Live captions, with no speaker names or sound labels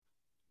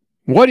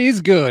What is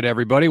good,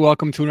 everybody?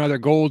 Welcome to another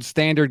Gold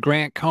Standard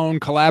Grant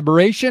Cohn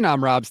collaboration.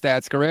 I'm Rob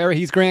Stats Guerrera.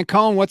 He's Grant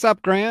Cohn. What's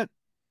up, Grant?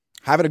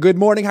 Having a good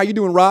morning. How you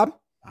doing, Rob?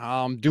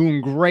 I'm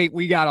doing great.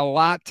 We got a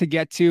lot to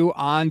get to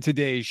on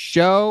today's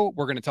show.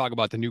 We're going to talk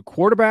about the new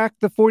quarterback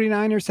the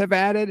 49ers have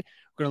added.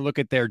 We're going to look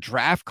at their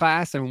draft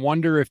class and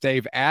wonder if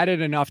they've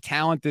added enough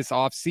talent this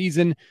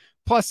offseason.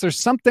 Plus,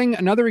 there's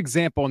another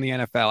example in the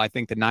NFL I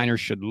think the Niners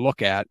should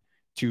look at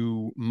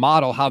to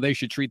model how they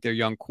should treat their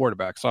young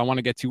quarterback. So I want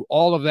to get to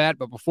all of that.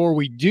 But before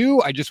we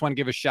do, I just want to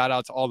give a shout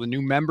out to all the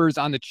new members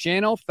on the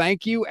channel.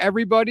 Thank you,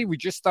 everybody. We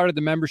just started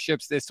the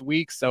memberships this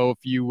week. So if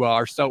you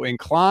are so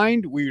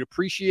inclined, we would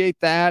appreciate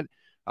that.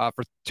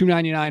 For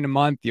 $2.99 a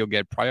month, you'll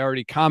get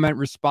priority comment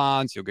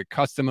response. You'll get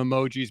custom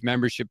emojis,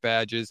 membership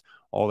badges,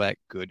 all that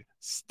good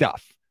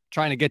stuff.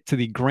 Trying to get to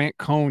the Grant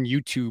Cohn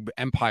YouTube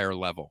empire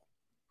level.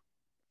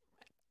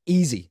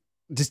 Easy.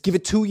 Just give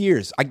it 2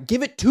 years. I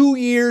give it 2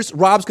 years.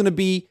 Rob's going to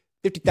be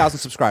 50,000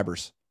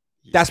 subscribers.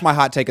 That's my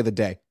hot take of the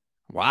day.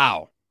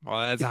 Wow.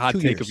 Well, that's a hot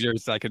take of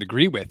yours I could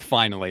agree with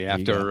finally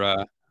after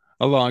a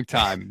long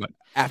time. But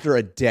after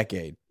a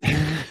decade.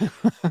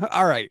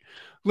 All right.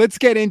 Let's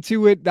get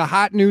into it. The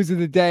hot news of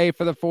the day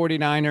for the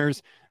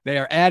 49ers. They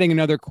are adding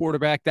another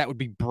quarterback. That would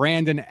be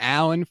Brandon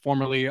Allen,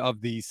 formerly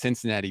of the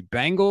Cincinnati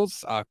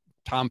Bengals.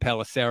 Tom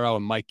Pelissero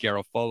and Mike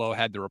Garafolo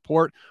had the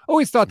report.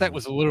 Always thought that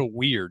was a little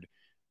weird.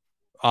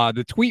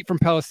 The tweet from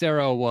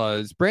Pelissero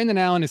was, Brandon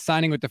Allen is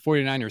signing with the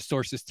 49ers.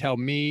 Sources tell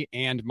me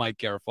and Mike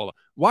Garafolo.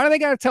 Why do they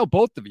got to tell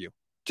both of you?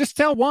 Just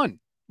tell one.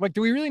 Like,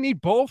 do we really need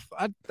both?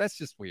 That's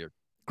just weird.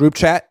 Group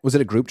chat? Was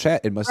it a group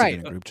chat? It must have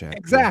been a group chat.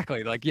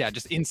 Exactly. Yeah.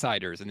 Just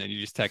insiders. And then you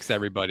just text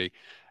everybody.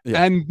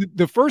 Yeah. And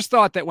the first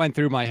thought that went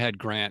through my head,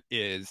 Grant,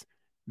 is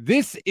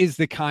this is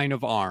the kind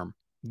of arm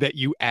that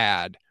you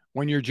add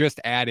when you're just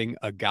adding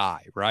a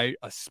guy, right?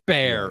 A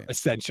spare,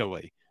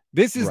 essentially.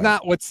 This is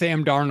not what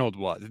Sam Darnold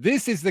was.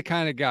 This is the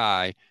kind of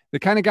guy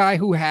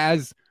who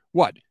has,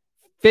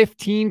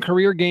 15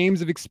 career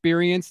games of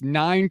experience,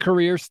 9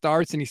 career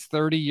starts, and he's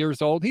 30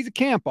 years old. He's a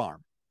camp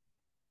arm.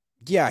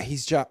 Yeah,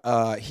 he's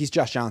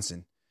Josh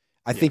Johnson.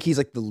 I think he's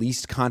like the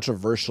least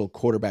controversial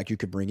quarterback you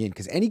could bring in,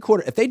 because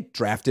if they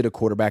drafted a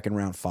quarterback in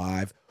round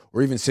 5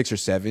 or even 6 or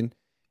 7,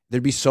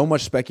 there'd be so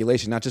much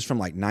speculation, not just from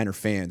like Niner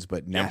fans,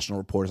 but national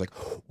reporters like,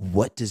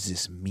 what does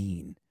this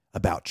mean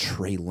about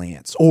Trey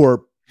Lance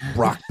or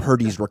Brock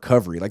Purdy's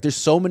recovery? Like, there's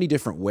so many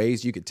different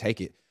ways you could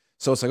take it.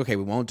 So it's like, okay,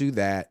 we won't do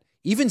that.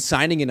 Even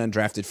signing an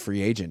undrafted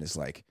free agent is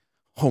like,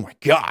 oh my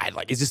God,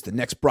 like, is this the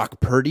next Brock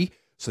Purdy?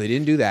 So they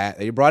didn't do that.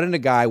 They brought in a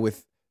guy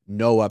with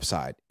no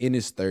upside in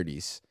his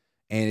 30s.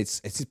 And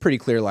it's pretty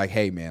clear, like,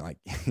 hey, man, like,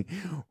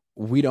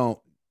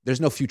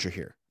 there's no future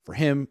here for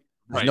him.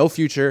 There's no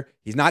future.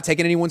 He's not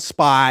taking anyone's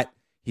spot.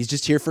 He's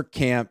just here for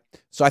camp.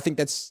 So I think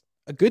that's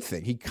a good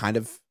thing. He kind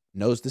of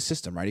knows the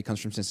system, right? He comes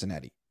from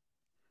Cincinnati.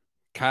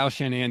 Kyle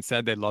Shanahan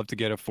said they'd love to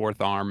get a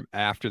fourth arm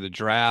after the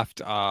draft.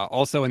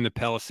 Also in the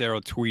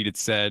Pelissero tweet, it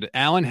said,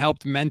 Allen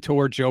helped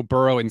mentor Joe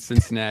Burrow in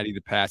Cincinnati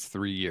the past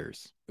 3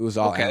 years. It was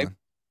all Allen.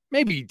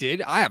 Maybe he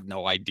did. I have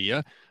no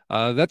idea.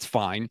 That's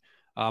fine.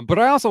 But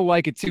I also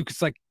like it, too, because,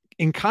 like,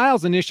 in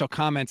Kyle's initial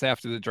comments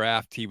after the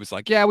draft, he was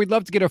like, yeah, we'd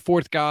love to get a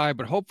fourth guy,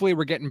 but hopefully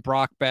we're getting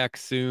Brock back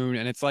soon.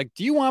 And it's like,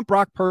 do you want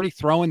Brock Purdy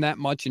throwing that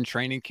much in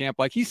training camp?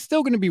 Like, he's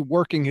still going to be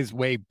working his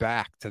way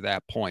back to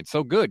that point.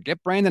 So good.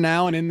 Get Brandon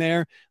Allen in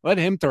there. Let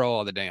him throw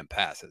all the damn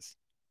passes.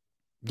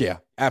 Yeah,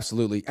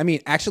 absolutely. I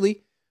mean,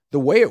 actually, the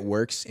way it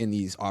works in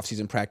these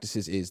offseason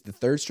practices is the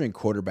third string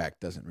quarterback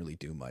doesn't really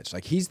do much.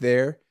 Like, he's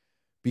there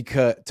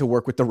to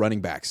work with the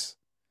running backs.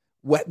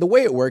 The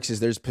way it works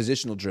is there's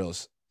positional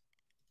drills,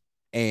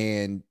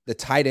 and the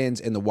tight ends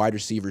and the wide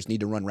receivers need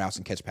to run routes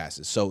and catch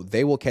passes. So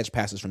they will catch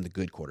passes from the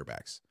good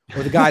quarterbacks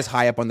or the guys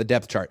high up on the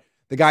depth chart,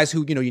 the guys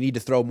who, you need to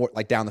throw more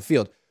like down the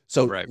field.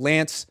 So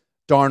Lance,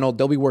 Darnold,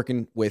 they'll be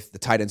working with the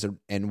tight ends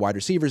and wide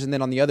receivers. And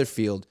then on the other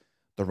field,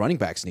 the running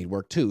backs need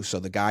work too. So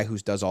the guy who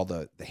does all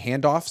the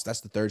handoffs,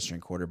 that's the third string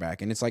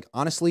quarterback. And it's like,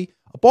 honestly,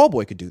 a ball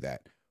boy could do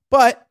that.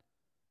 But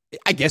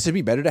I guess it'd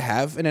be better to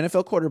have an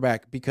NFL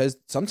quarterback, because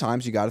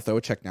sometimes you got to throw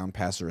a check down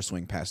pass or a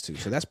swing pass too.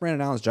 So that's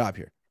Brandon Allen's job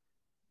here.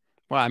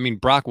 Well, I mean,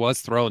 Brock was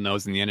throwing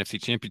those in the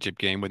NFC Championship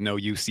game with no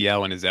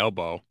UCL in his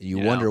elbow. You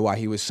wonder why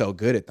he was so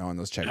good at throwing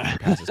those check down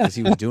passes, because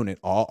he was doing it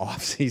all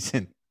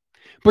offseason.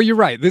 But you're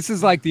right. This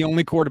is like the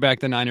only quarterback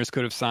the Niners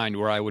could have signed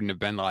where I wouldn't have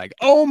been like,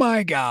 oh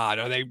my God,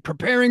 are they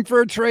preparing for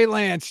a Trey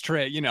Lance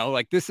trade?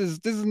 Like, this is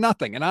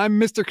nothing. And I'm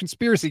Mr.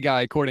 Conspiracy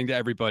Guy, according to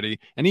everybody.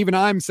 And even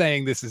I'm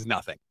saying this is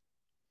nothing.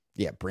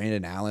 Yeah,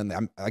 Brandon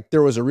Allen.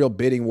 There was a real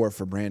bidding war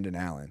for Brandon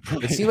Allen.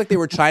 It seemed like they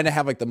were trying to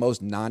have like the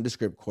most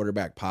nondescript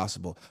quarterback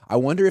possible. I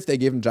wonder if they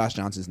give him Josh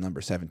Johnson's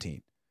number 17.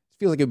 It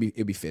feels like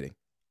it'd be fitting.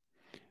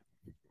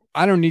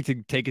 I don't need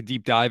to take a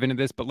deep dive into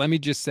this, but let me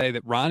just say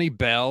that Ronnie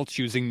Bell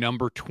choosing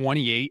number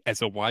 28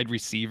 as a wide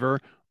receiver,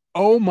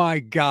 oh my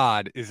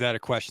God, is that a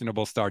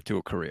questionable start to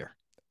a career?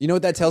 You know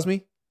what that tells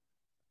me?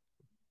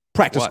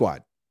 Practice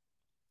squad.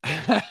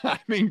 I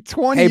mean,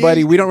 20. Hey,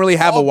 buddy, we don't really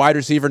have a wide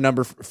receiver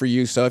number for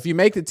you. So if you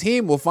make the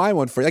team, we'll find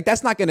one for you. Like,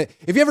 that's not going to,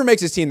 if he ever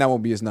makes his team, that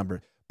won't be his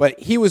number. But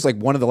he was like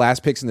one of the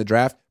last picks in the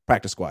draft,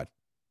 practice squad.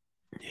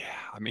 Yeah.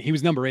 I mean, he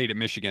was number 8 at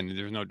Michigan.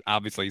 There's no,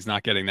 obviously he's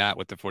not getting that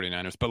with the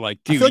 49ers, but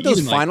like, dude, I feel like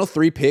those final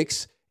 3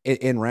 picks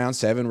in round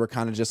 7 were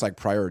kind of just like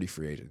priority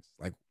free agents.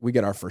 Like we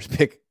get our first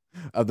pick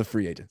of the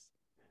free agents.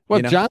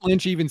 Well, John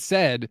Lynch even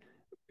said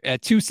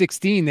at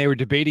 216, they were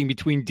debating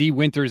between D.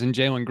 Winters and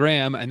Jalen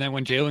Graham. And then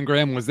when Jalen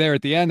Graham was there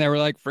at the end, they were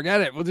like,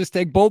 forget it. We'll just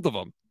take both of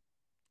them.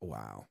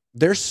 Wow.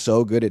 They're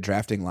so good at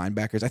drafting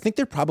linebackers. I think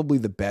they're probably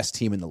the best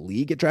team in the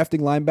league at drafting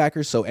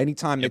linebackers. So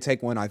anytime they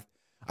take one, I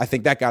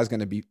think that guy's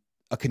going to be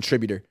a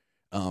contributor.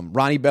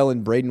 Ronnie Bell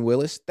and Braden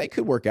Willis, they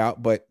could work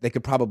out, but they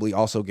could probably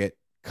also get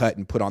cut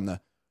and put on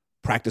the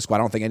practice squad. I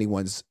don't think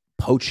anyone's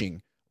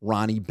poaching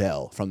Ronnie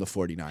Bell from the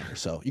 49ers.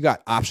 So you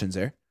got options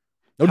there.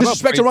 No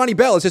disrespect to Ronnie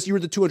Bell. It's just you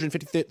were the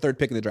 253rd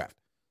pick in the draft.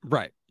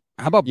 Right.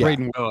 How about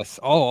Braden Willis?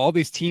 Oh, all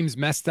these teams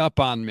messed up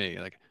on me.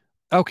 Like,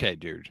 okay,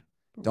 dude.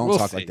 Don't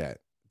talk like that.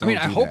 I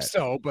hope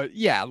so, but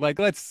yeah, like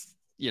let's,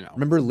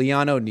 Remember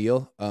Leon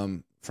O'Neal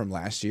from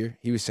last year?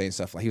 He was saying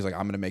stuff like, he was like,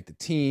 I'm going to make the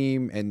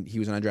team, and he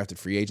was an undrafted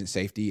free agent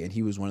safety, and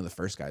he was one of the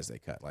first guys they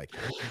cut. Like,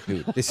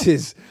 dude, this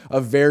is a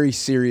very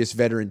serious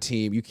veteran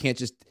team. You can't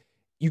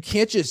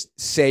just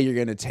say you're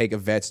going to take a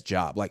vet's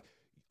job. Like,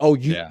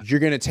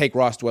 you're going to take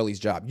Ross Dwelly's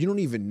job. You don't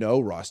even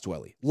know Ross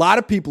Dwelly. A lot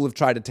of people have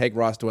tried to take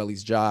Ross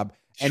Dwelly's job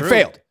and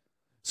failed.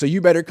 So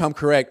you better come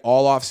correct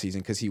all offseason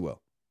because he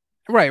will.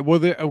 Right. Well,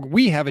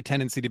 we have a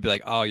tendency to be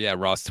like, oh yeah,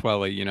 Ross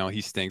Dwelly,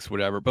 he stinks,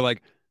 whatever. But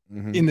like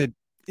he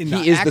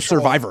is the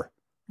survivor.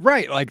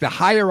 Right. Like the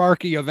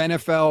hierarchy of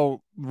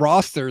NFL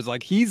rosters,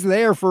 like he's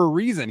there for a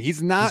reason.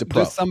 He's not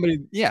just somebody.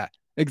 Yeah,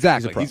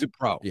 exactly. He's a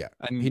pro. Yeah.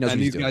 And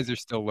these guys are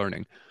still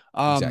learning.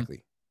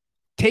 Exactly.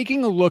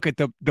 Taking a look at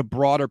the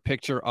broader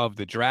picture of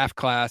the draft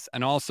class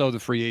and also the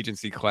free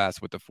agency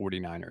class with the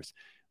 49ers.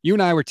 You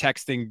and I were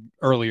texting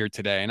earlier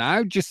today, and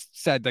I just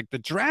said like the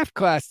draft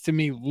class to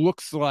me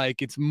looks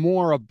like it's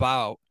more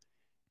about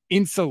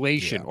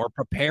insulation or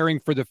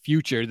preparing for the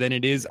future than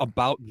it is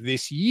about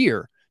this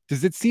year.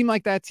 Does it seem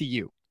like that to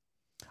you?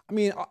 I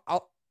mean,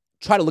 I'll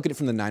try to look at it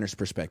from the Niners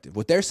perspective.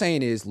 What they're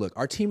saying is, look,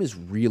 our team is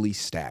really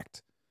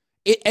stacked.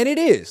 And it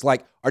is.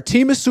 Like, our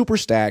team is super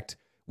stacked.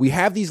 We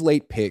have these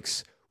late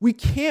picks. We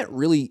can't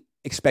really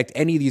expect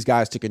any of these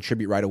guys to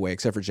contribute right away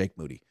except for Jake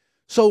Moody.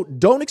 So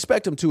don't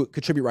expect them to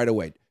contribute right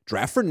away.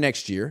 Draft for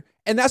next year.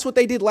 And that's what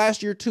they did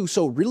last year too.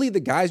 So really the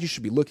guys you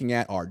should be looking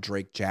at are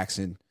Drake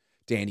Jackson,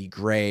 Danny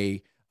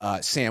Gray,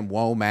 Sam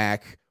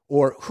Womack,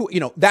 or who,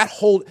 that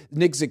whole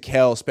Nick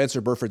Zakelj,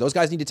 Spencer Burford. Those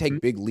guys need to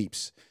take big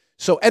leaps.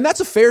 So, and that's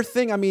a fair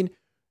thing. I mean,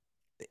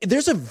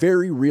 there's a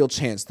very real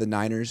chance the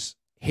Niners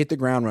hit the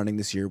ground running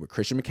this year with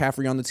Christian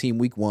McCaffrey on the team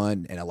week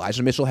 1 and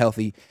Elijah Mitchell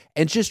healthy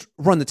and just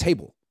run the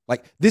table.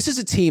 Like, this is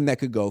a team that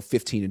could go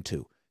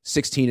 15-2.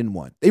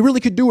 16-1. They really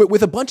could do it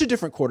with a bunch of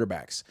different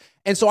quarterbacks.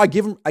 And so I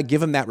give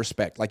them that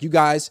respect. Like, you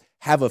guys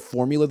have a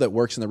formula that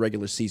works in the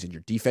regular season. Your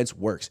defense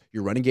works.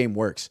 Your running game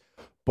works.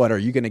 But are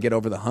you going to get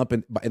over the hump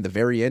in the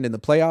very end in the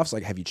playoffs?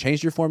 Like, have you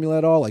changed your formula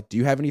at all? Like, do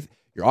you have any?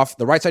 The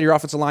right side of your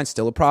offensive line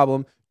still a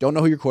problem. Don't know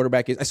who your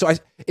quarterback is. So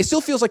it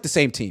still feels like the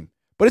same team,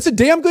 but it's a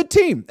damn good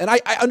team. And I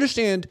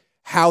understand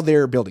how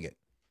they're building it.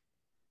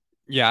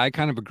 Yeah, I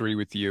kind of agree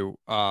with you.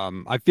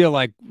 I feel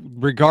like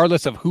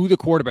regardless of who the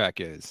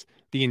quarterback is,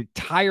 the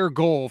entire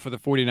goal for the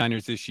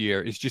 49ers this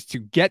year is just to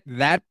get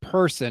that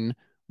person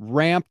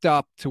ramped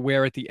up to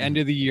where at the end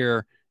of the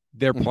year,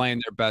 they're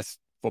playing their best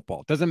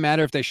football. Doesn't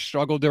matter if they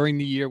struggle during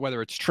the year,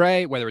 whether it's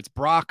Trey, whether it's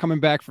Brock coming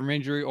back from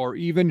injury, or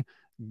even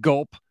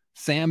Gulp,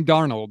 Sam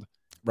Darnold.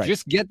 Right.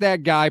 Just get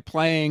that guy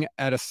playing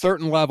at a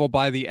certain level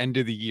by the end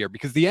of the year.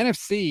 Because the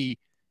NFC,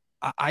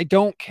 I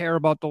don't care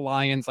about the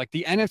Lions. Like,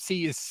 the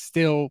NFC is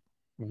still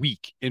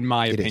weak, in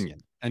my opinion.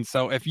 And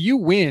so if you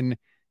win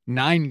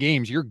 9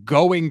 games, you're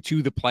going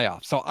to the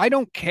playoffs. So I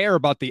don't care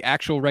about the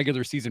actual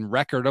regular season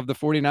record of the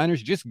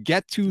 49ers. Just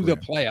get to the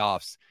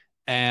playoffs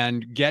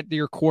and get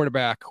your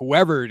quarterback,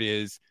 whoever it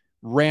is,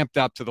 ramped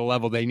up to the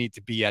level they need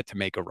to be at to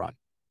make a run.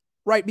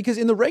 Right, because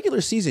in the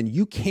regular season,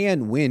 you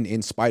can win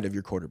in spite of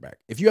your quarterback.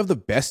 If you have the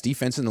best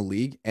defense in the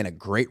league and a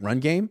great run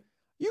game,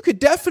 you could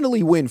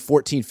definitely win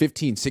 14,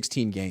 15,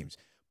 16 games.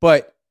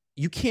 But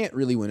you can't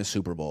really win a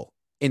Super Bowl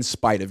in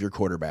spite of your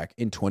quarterback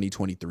in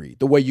 2023,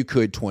 the way you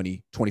could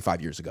 20,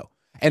 25 years ago.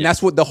 And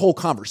that's what the whole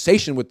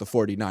conversation with the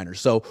 49ers.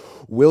 So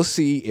we'll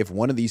see if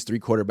one of these 3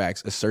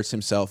 quarterbacks asserts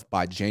himself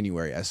by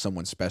January as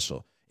someone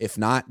special. If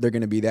not, they're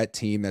going to be that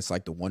team that's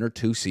like the 1 or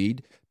 2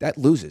 seed that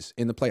loses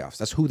in the playoffs.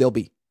 That's who they'll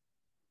be.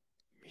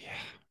 Yeah.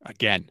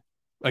 Again.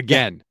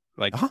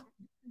 Like,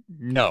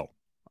 no.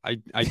 I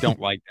don't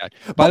like that.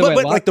 But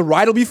like the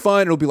ride will be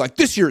fun. It'll be like,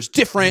 this year's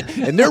different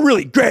and they're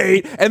really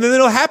great. And then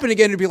it'll happen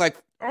again and be like,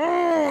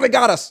 oh, they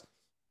got us.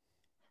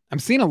 I'm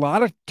seeing a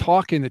lot of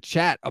talk in the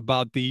chat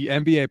about the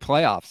NBA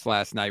playoffs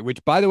last night,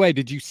 which, by the way,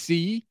 did you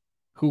see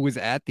who was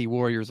at the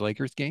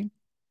Warriors-Lakers game?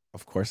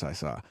 Of course I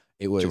saw.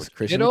 It was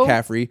Christian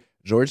McCaffrey,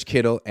 George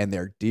Kittle, and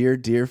their dear,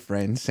 dear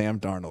friend,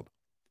 Sam Darnold.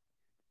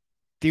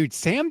 Dude,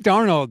 Sam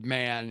Darnold,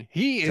 man,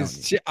 he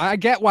is. I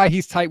get why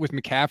he's tight with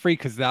McCaffrey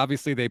because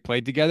obviously they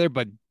played together,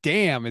 but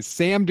damn, is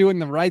Sam doing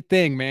the right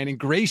thing, man?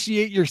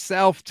 Ingratiate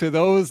yourself to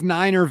those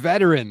Niner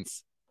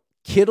veterans.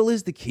 Kittle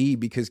is the key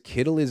because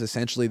Kittle is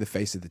essentially the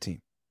face of the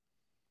team.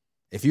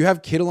 If you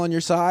have Kittle on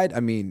your side, I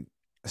mean,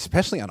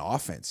 especially on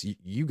offense,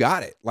 you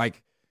got it.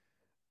 Like,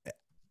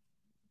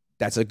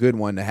 that's a good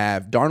one to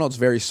have. Darnold's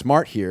very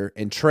smart here.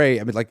 And Trey,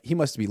 I mean, like, he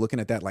must be looking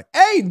at that like,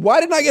 hey, why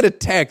didn't I get a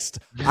text?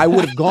 I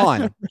would have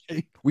gone.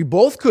 Right. We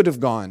both could have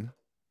gone,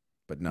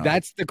 but no.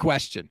 That's the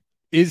question.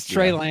 Is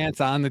Trey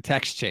Lance on the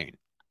text chain?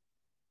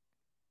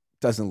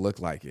 Doesn't look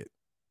like it.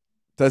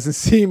 Doesn't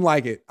seem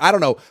like it. I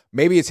don't know.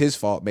 Maybe it's his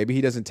fault. Maybe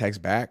he doesn't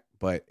text back,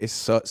 but it's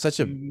such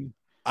a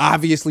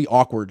obviously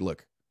awkward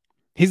look.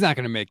 He's not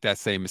going to make that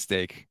same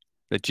mistake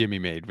that Jimmy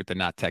made with the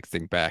not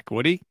texting back,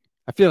 would he?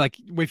 I feel like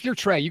if you're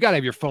Trey, you got to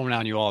have your phone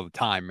on you all the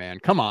time, man.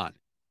 Come on.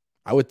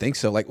 I would think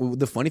so. Like,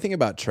 the funny thing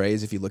about Trey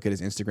is if you look at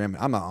his Instagram,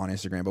 I'm not on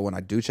Instagram, but when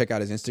I do check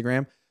out his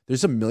Instagram,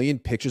 there's a million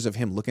pictures of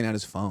him looking at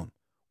his phone.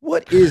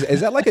 What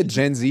is that like a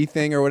Gen Z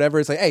thing or whatever?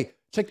 It's like, hey,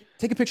 take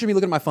a picture of me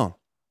looking at my phone.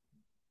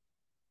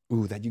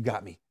 Ooh, that you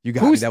got me. You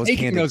got me. That was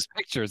taking candid. Those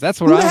pictures?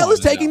 That's what Who the hell is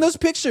taking those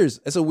pictures?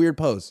 That's a weird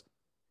pose.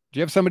 Do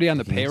you have somebody on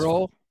the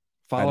payroll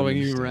following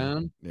you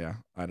around? Yeah,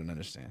 I don't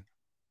understand.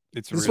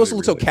 It's really, supposed to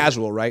look so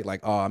casual, right? Like,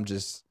 oh, I'm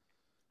just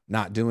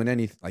not doing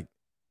anything. Like,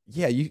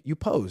 yeah, you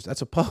posed.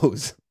 That's a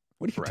pose.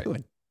 What are you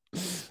doing?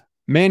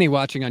 Manny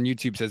watching on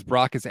YouTube says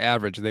Brock is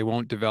average. They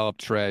won't develop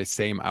Trey.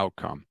 Same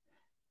outcome.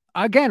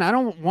 Again, I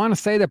don't want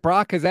to say that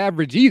Brock is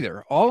average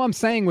either. All I'm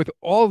saying with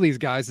all these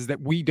guys is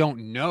that we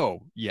don't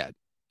know yet.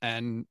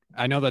 And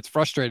I know that's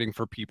frustrating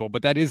for people,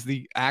 but that is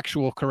the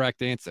actual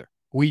correct answer.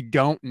 We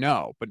don't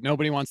know, but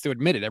nobody wants to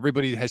admit it.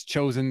 Everybody has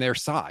chosen their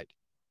side.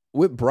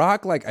 With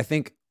Brock, like, I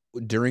think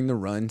during the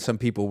run, some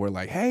people were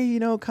like, hey,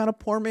 kind of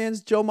poor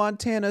man's Joe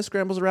Montana,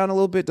 scrambles around a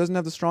little bit, doesn't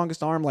have the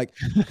strongest arm. Like,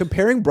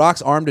 comparing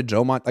Brock's arm to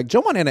Joe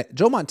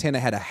Montana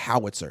had a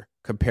howitzer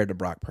compared to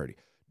Brock Purdy.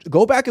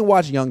 Go back and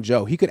watch young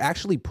Joe. He could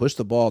actually push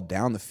the ball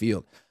down the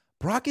field.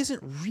 Brock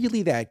isn't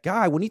really that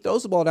guy. When he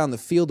throws the ball down the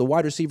field, the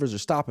wide receivers are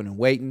stopping and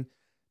waiting.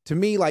 To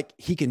me, like,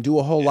 he can do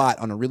a whole lot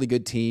on a really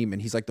good team,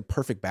 and he's like the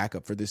perfect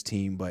backup for this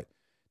team. But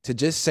to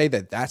just say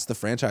that that's the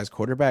franchise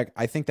quarterback,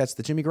 I think that's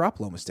the Jimmy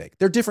Garoppolo mistake.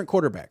 They're different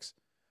quarterbacks,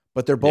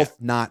 but they're both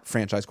not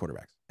franchise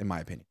quarterbacks, in my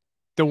opinion.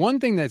 The one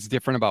thing that's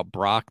different about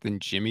Brock than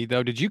Jimmy,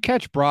 though, did you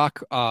catch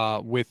Brock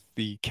with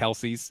the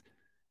Kelseys?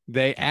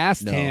 They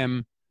asked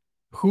him,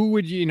 who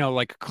would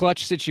like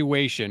clutch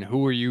situation,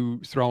 who are you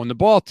throwing the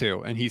ball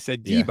to? And he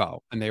said Debo. Yeah.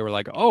 And they were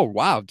like, oh,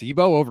 wow, Debo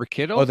over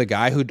Kittle? Oh, the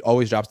guy who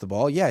always drops the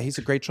ball? Yeah, he's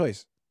a great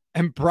choice.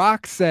 And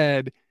Brock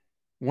said,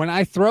 when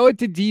I throw it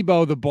to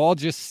Debo, the ball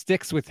just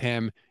sticks with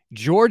him.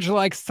 George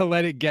likes to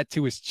let it get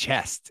to his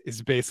chest,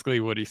 is basically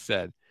what he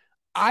said.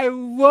 I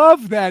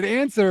love that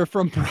answer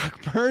from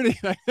Brock Purdy.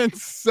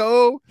 That's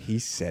so he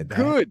said that.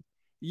 Good.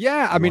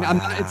 Yeah, I mean,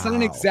 it's not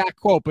an exact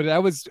quote, but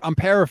I'm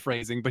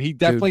paraphrasing, but he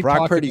definitely Brock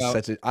talked Purdy's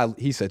about,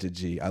 he's such a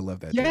G. I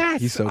love that. Yes,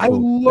 dude. He's so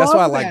cool. That's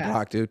why I like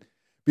Brock, dude.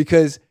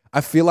 Because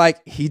I feel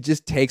like he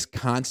just takes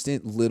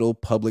constant little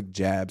public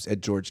jabs at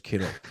George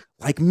Kittle,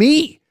 like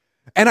me.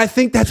 And I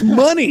think that's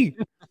money.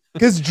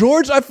 Because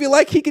George, I feel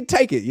like he could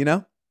take it,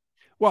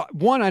 Well,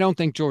 one, I don't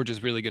think George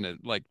is really going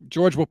to,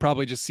 George will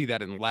probably just see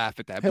that and laugh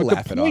at that. He'll but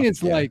laugh the point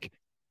is,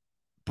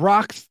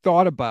 Brock's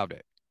thought about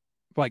it.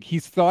 Like,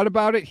 he's thought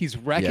about it. He's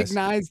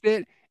recognized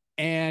it.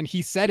 And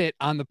he said it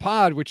on the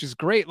pod, which is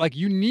great. Like,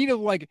 you need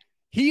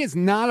he is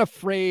not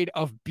afraid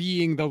of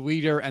being the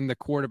leader and the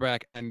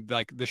quarterback and,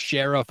 the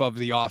sheriff of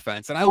the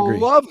offense. And I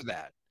love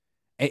that.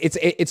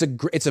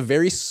 It's a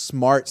very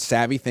smart,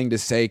 savvy thing to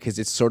say because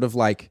it's sort of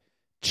like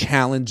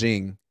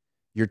challenging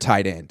your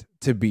tight end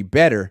to be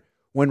better.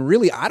 When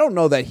really, I don't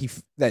know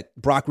that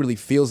Brock really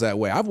feels that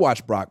way. I've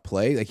watched Brock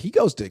play. Like, he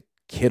goes to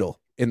Kittle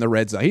in the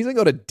red zone. He doesn't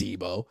go to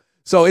Debo.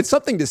 So it's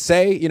something to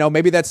say.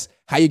 Maybe that's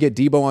how you get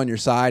Debo on your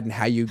side and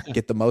how you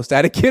get the most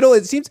out of Kittle.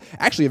 It seems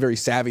actually a very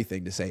savvy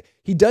thing to say.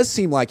 He does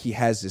seem like he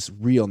has this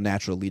real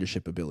natural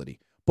leadership ability,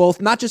 both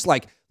not just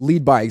like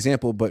lead by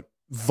example, but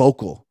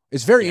vocal.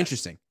 It's very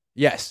interesting.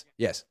 Yes.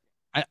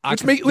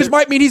 Which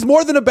might mean he's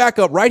more than a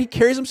backup, right? He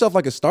carries himself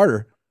like a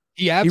starter.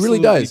 He absolutely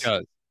really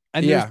does.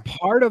 And there's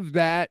part of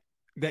that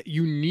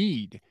you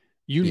need.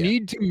 You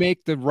need to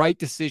make the right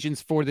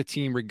decisions for the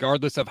team,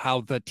 regardless of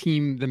how the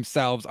team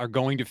themselves are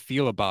going to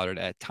feel about it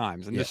at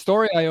times. And the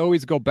story I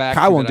always go back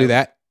to. Kyle won't do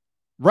that.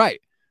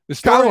 Right. The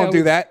story Kyle won't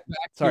do that.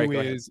 Sorry,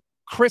 is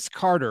Chris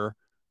Carter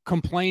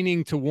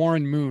complaining to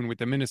Warren Moon with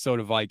the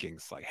Minnesota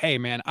Vikings. Like, hey,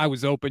 man, I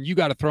was open. You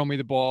got to throw me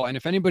the ball. And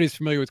if anybody's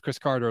familiar with Chris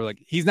Carter,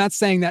 he's not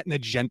saying that in a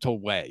gentle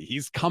way.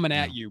 He's coming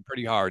at you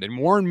pretty hard. And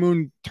Warren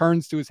Moon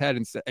turns to his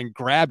head and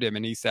grabbed him.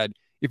 And he said,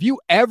 if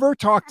you ever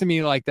talk to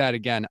me like that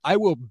again, I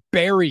will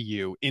bury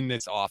you in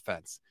this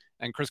offense.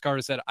 And Chris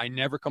Carter said, I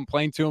never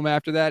complained to him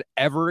after that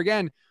ever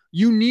again.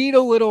 You need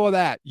a little of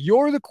that.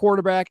 You're the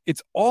quarterback.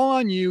 It's all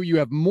on you. You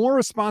have more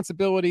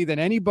responsibility than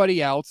anybody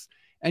else.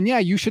 And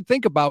you should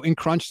think about in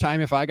crunch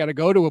time, if I got to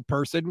go to a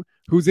person,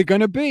 who's it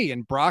going to be?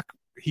 And Brock,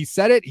 he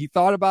said it, he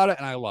thought about it,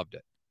 and I loved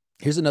it.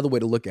 Here's another way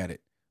to look at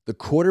it. The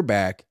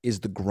quarterback is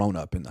the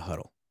grown-up in the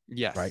huddle.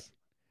 Yes. Right?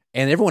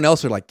 And everyone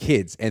else are like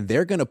kids, and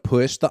they're going to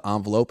push the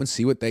envelope and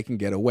see what they can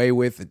get away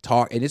with and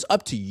talk. And it's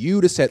up to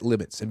you to set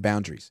limits and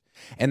boundaries.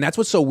 And that's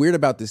what's so weird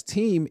about this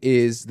team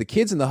is the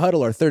kids in the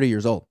huddle are 30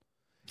 years old,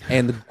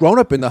 and the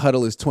grown-up in the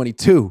huddle is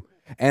 22.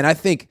 And I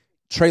think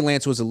Trey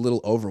Lance was a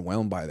little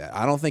overwhelmed by that.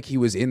 I don't think he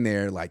was in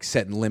there like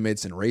setting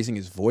limits and raising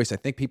his voice. I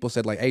think people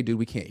said like, hey, dude,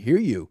 we can't hear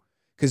you.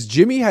 Because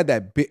Jimmy had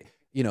that big,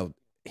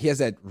 he has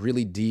that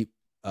really deep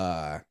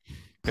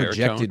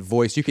projected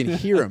voice. You can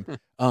hear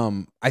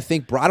him. I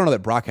think I don't know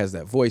that Brock has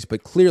that voice,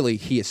 but clearly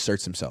he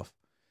asserts himself.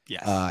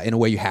 Yes. In a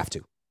way you have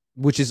to,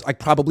 which is like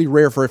probably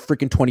rare for a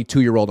freaking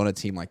 22-year-old on a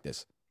team like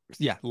this.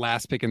 Yeah,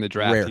 last pick in the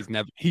draft.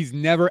 Rare. He's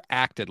never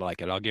acted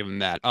like it. I'll give him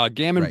that.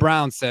 Gammon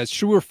Brown says,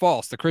 true or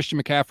false, the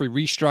Christian McCaffrey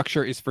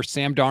restructure is for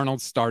Sam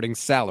Darnold's starting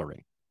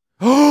salary.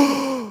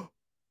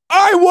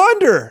 I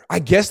wonder. I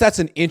guess that's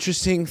an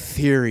interesting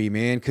theory,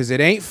 man, because it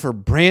ain't for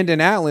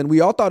Brandon Allen. We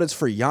all thought it's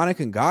for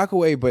Yannick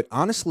Ngakoue, but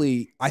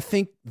honestly, I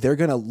think they're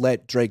gonna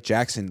let Drake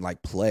Jackson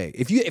like play.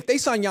 If they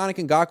sign Yannick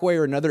Ngakoue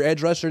or another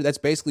edge rusher, that's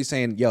basically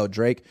saying, yo,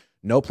 Drake,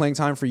 no playing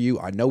time for you.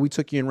 I know we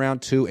took you in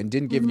round 2 and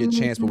didn't give you a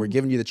chance, but we're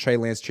giving you the Trey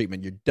Lance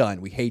treatment. You're done.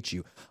 We hate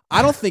you.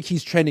 I don't think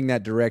he's trending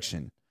that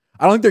direction.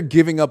 I don't think they're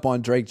giving up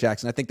on Drake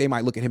Jackson. I think they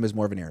might look at him as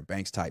more of an Aaron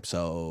Banks type.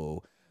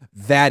 So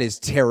that is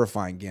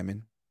terrifying,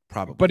 Gammon.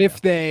 Probably. But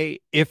if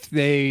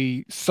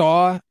they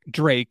saw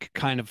Drake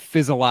kind of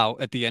fizzle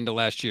out at the end of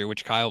last year,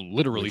 which Kyle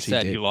literally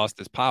said he lost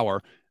his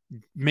power,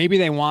 maybe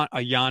they want a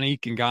Yannick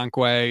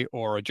Ngakoue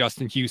or a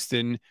Justin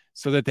Houston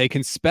so that they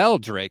can spell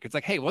Drake. It's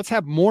like, hey, let's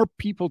have more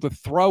people to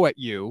throw at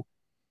you,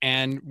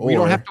 and we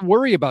don't have to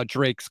worry about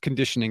Drake's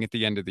conditioning at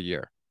the end of the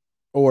year.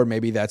 Or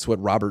maybe that's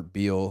what Robert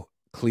Beal,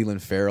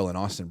 Cleveland Farrell, and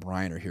Austin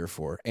Bryant are here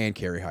for, and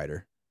Kerry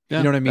Hyder. Yeah,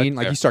 you know what I mean?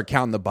 Like, you start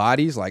counting the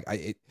bodies. Like,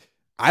 I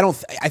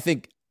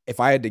think if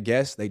I had to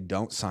guess, they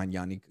don't sign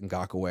Yannick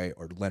Ngakoue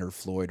or Leonard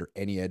Floyd or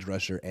any edge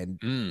rusher,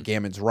 and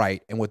Gammon's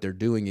right. And what they're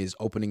doing is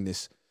opening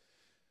this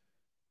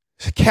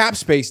cap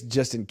space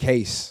just in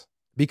case.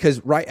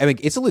 Because,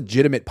 it's a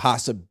legitimate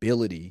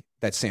possibility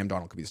that Sam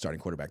Darnold could be the starting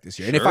quarterback this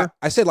year. Sure. And if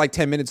I said like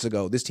 10 minutes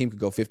ago, this team could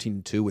go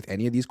 15-2 with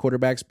any of these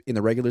quarterbacks in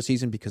the regular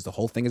season because the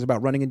whole thing is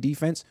about running and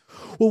defense.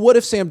 Well, what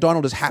if Sam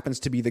Darnold just happens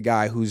to be the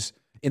guy who's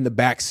in the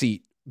back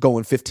seat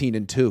going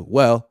 15-2?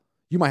 Well,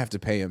 you might have to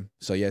pay him.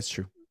 So, yeah, it's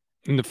true.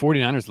 And the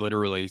 49ers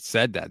literally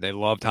said that. They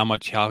loved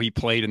how he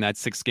played in that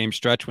 6-game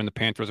stretch when the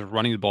Panthers were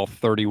running the ball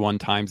 31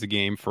 times a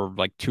game for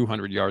like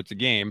 200 yards a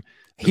game.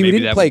 So he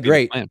didn't play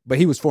great, but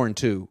he was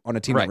 4-2 on a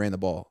team that ran the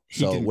ball.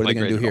 So what are they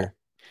going to do here?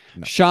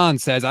 No. Sean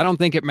says, I don't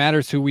think it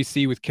matters who we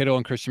see with Kittle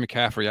and Christian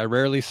McCaffrey. I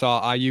rarely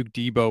saw Ayuk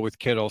Debo with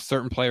Kittle.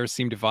 Certain players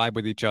seem to vibe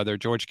with each other.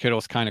 George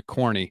Kittle's kind of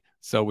corny.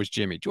 So was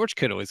Jimmy. George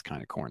Kittle is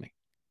kind of corny.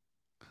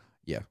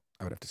 Yeah,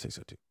 I would have to say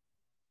so too.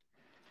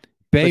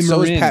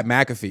 So is Pat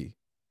McAfee.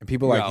 And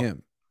people like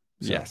him.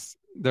 So. Yes,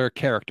 they're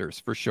characters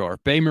for sure.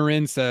 Bay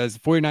Marin says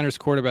 49ers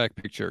quarterback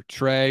picture,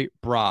 Trey,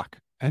 Brock,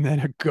 and then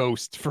a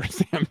ghost for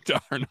Sam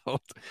Darnold.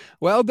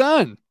 Well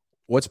done.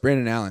 What's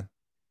Brandon Allen?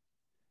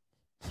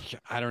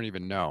 I don't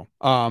even know.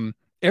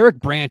 Eric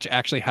Branch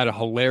actually had a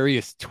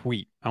hilarious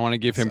tweet. I want to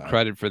give him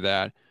credit for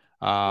that,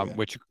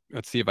 which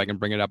let's see if I can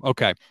bring it up.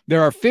 Okay.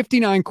 There are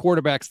 59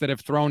 quarterbacks that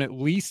have thrown at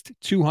least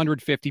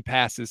 250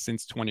 passes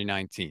since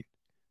 2019.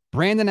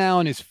 Brandon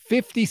Allen is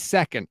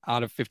 52nd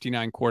out of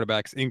 59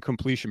 quarterbacks in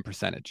completion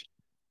percentage.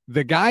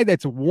 The guy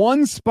that's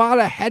one spot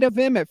ahead of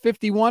him at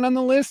 51 on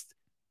the list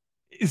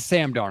is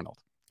Sam Darnold.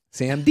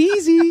 Sam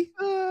Deasy.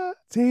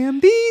 Sam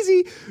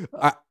Deasy.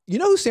 You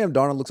know who Sam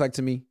Darnold looks like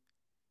to me?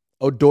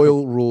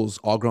 O'Doyle Rules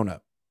all grown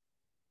up.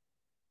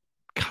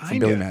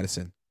 Kind of. Billy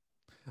Madison.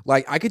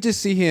 Like, I could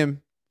just see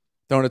him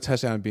throwing a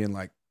touchdown and being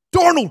like,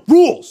 Darnold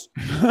rules.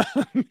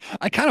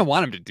 I kind of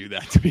want him to do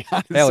that, to be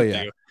honest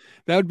with you.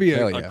 That would be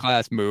a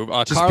class move.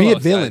 Just Carlos be a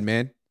villain,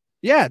 man.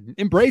 Yeah,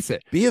 embrace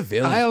it. Be a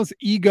villain. Kyle's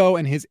ego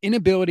and his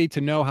inability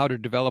to know how to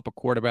develop a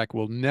quarterback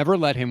will never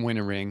let him win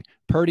a ring.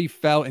 Purdy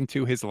fell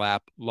into his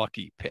lap.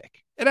 Lucky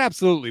pick. It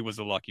absolutely was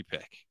a lucky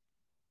pick.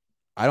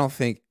 I don't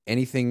think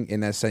anything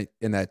in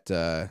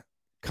that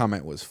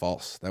comment was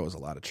false. That was a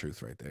lot of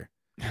truth right there.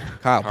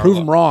 Kyle, prove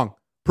him wrong.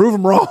 Prove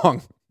him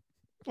wrong.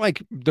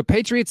 Like, the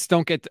Patriots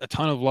don't get a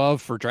ton of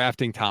love for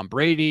drafting Tom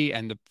Brady,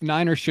 and the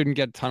Niners shouldn't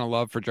get a ton of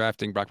love for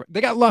drafting Brock.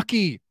 They got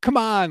lucky. Come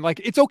on. Like,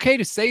 it's okay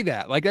to say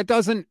that. Like, that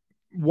doesn't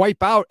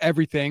wipe out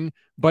everything,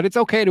 but it's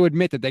okay to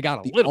admit that they got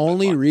a little bit. The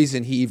only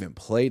reason he even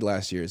played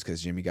last year is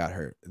because Jimmy got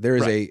hurt. There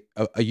is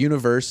a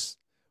universe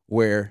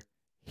where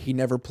he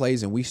never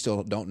plays, and we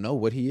still don't know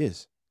what he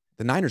is.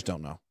 The Niners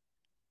don't know.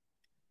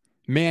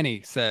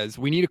 Manny says,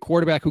 we need a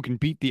quarterback who can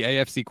beat the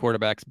AFC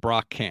quarterbacks.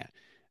 Brock can't.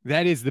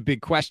 That is the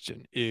big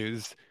question,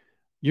 is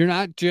you're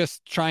not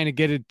just trying to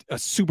get a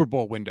Super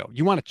Bowl window.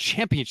 You want a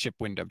championship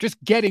window.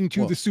 Just getting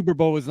to the Super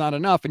Bowl is not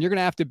enough, and you're going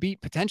to have to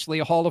beat potentially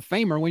a Hall of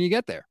Famer when you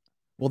get there.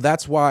 Well,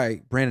 that's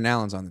why Brandon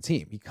Allen's on the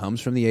team. He comes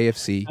from the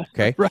AFC,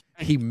 okay? Right.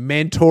 He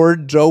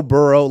mentored Joe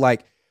Burrow.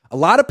 Like, A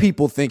lot of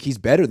people think he's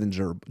better than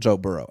Joe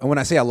Burrow. And when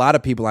I say a lot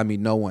of people, I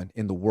mean no one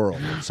in the world.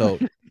 So,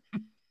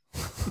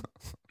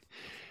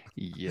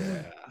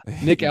 yeah.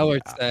 Nick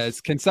Ellert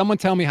says, can someone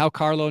tell me how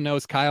Carlo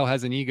knows Kyle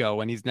has an ego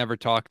when he's never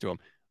talked to him?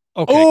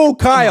 Okay. Oh,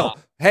 Kyle.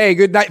 Hey,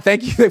 good night.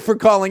 Thank you for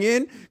calling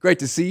in. Great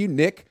to see you,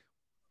 Nick.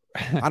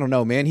 I don't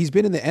know, man. He's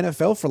been in the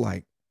NFL for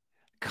like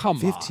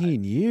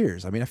 15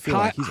 years. I mean, I feel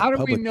like he's a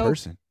public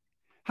person.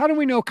 How do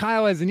we know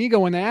Kyle has an ego?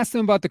 When they asked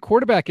him about the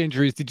quarterback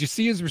injuries, did you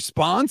see his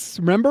response?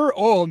 Remember?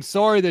 Oh, I'm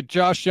sorry that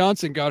Josh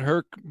Johnson got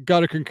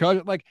a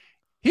concussion. Like,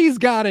 he's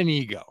got an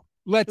ego.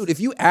 Dude,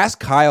 if you ask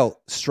Kyle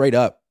straight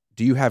up,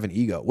 do you have an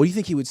ego? What do you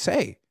think he would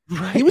say?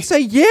 Right. He would say,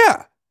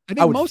 yeah. I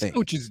think most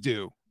coaches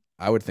do.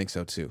 I would think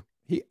so too.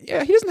 He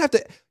doesn't have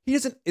to. He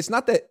doesn't. It's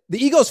not that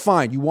the ego's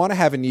fine. You want to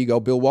have an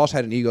ego. Bill Walsh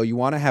had an ego. You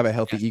want to have a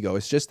healthy ego.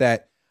 It's just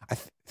that I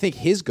think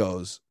his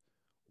goes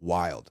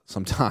wild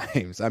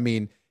sometimes. I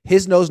mean,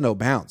 his knows no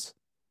bounds.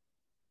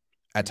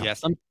 At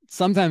times. Yeah,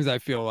 sometimes I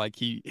feel like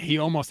he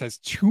almost has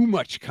too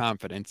much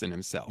confidence in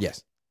himself.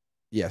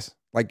 Yes.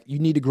 Like you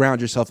need to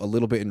ground yourself a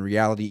little bit in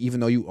reality,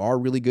 even though you are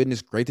really good, and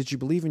it's great that you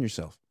believe in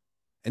yourself.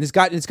 And it's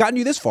gotten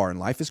you this far in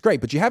life. It's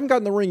great, but you haven't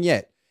gotten the ring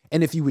yet.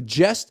 And if you would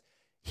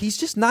he's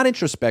just not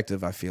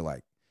introspective, I feel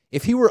like.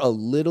 If he were a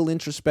little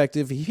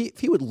introspective, if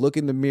he would look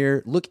in the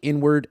mirror, look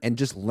inward, and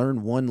just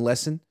learn one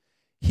lesson,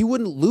 he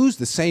wouldn't lose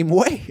the same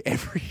way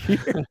every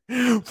year.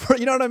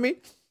 You know what I mean?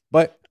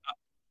 But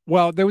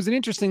well, there was an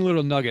interesting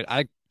little nugget.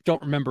 I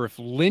don't remember if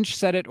Lynch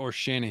said it or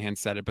Shanahan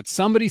said it, but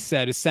somebody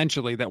said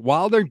essentially that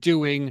while they're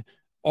doing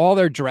all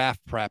their draft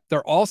prep,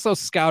 they're also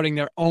scouting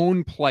their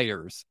own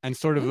players and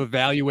sort of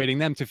evaluating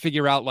them to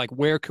figure out, like,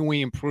 where can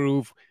we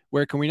improve?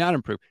 Where can we not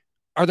improve?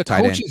 Are the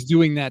coaches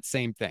doing that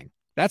same thing?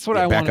 That's what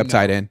I want to know. Backup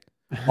tight end.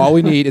 All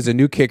we need is a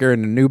new kicker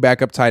and a new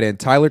backup tight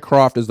end. Tyler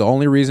Kroft is the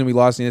only reason we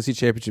lost the NFC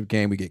Championship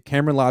game. We get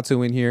Cameron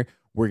Latu in here.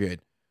 We're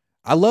good.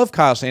 I love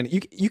Kyle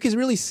Shanahan. You can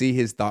really see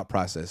his thought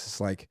process.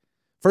 It's like,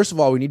 first of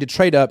all, we need to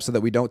trade up so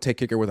that we don't take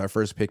kicker with our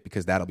first pick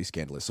because that'll be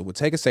scandalous. So we'll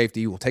take a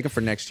safety. We'll take it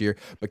for next year.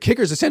 But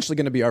kicker is essentially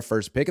going to be our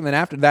first pick. And then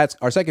after that,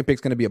 our second pick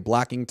is going to be a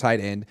blocking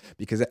tight end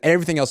because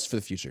everything else is for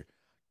the future.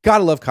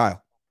 Gotta love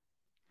Kyle.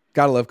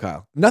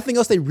 Nothing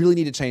else they really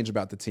need to change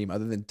about the team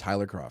other than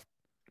Tyler Kroft.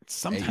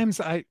 Sometimes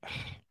I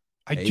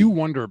do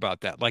wonder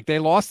about that. Like, they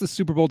lost the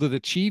Super Bowl to the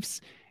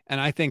Chiefs,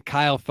 and I think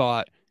Kyle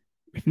thought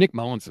if Nick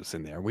Mullins was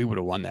in there, we would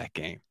have won that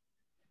game.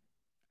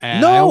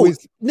 And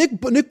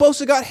Nick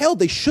Bosa got held.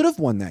 They should have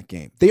won that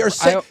game. They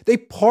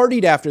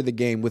partied after the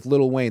game with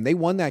Lil Wayne. They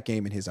won that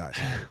game in his eyes.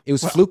 It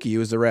was fluky. It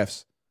was the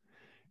refs.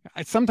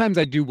 Sometimes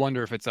I do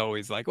wonder if it's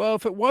always like, well,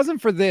 if it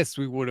wasn't for this,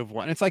 we would have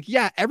won. It's like,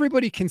 yeah,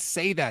 everybody can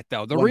say that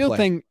though. The real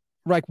thing,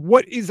 like,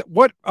 what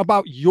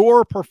about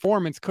your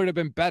performance could have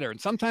been better? And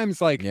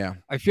sometimes, like,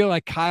 I feel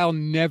like Kyle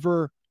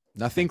never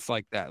thinks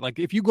like that. Like,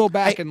 if you go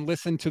back and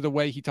listen to the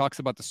way he talks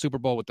about the Super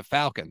Bowl with the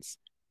Falcons,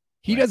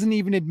 he doesn't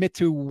even admit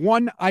to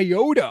one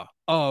iota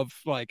of,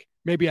 like,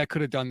 maybe I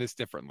could have done this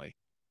differently.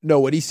 No,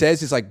 what he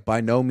says is like,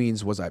 by no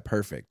means was I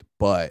perfect,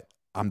 but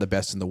I'm the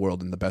best in the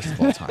world and the best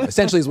of all time.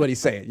 Essentially is what he's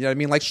saying. You know what I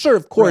mean? Like, sure,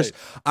 of course,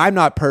 I'm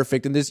not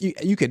perfect. And this,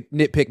 you could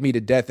nitpick me to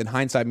death and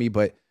hindsight me,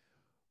 but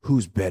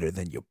who's better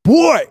than your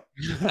boy?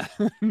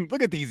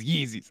 Look at these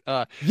Yeezys.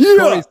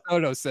 Corey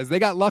Soto says they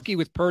got lucky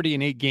with Purdy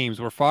in 8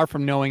 games. We're far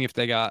from knowing if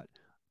they got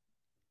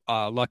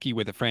lucky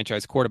with a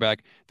franchise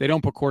quarterback. They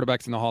don't put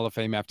quarterbacks in the Hall of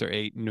Fame after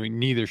 8.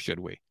 Neither should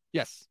we.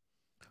 Yes,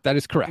 that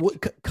is correct. Well,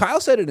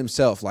 Kyle said it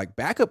himself. Like,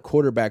 backup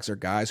quarterbacks are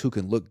guys who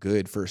can look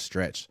good for a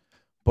stretch,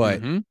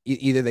 but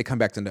either they come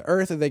back down to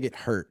earth or they get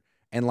hurt.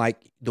 And like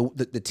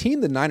the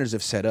team the Niners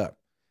have set up,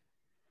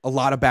 a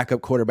lot of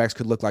backup quarterbacks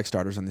could look like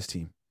starters on this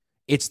team.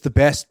 It's the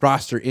best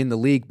roster in the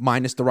league,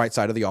 minus the right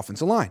side of the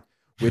offensive line,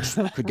 which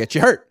could get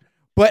you hurt.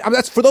 But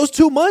that's for those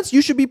 2 months,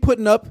 you should be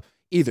putting up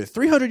either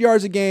 300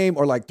 yards a game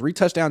or like 3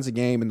 touchdowns a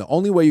game. And the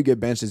only way you get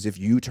benched is if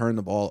you turn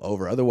the ball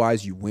over.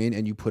 Otherwise, you win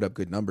and you put up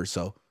good numbers.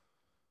 So,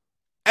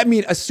 I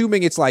mean,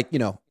 assuming it's like,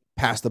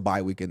 past the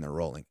bye week and they're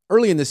rolling.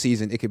 Early in the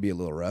season, it could be a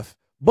little rough.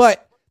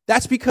 But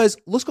that's because,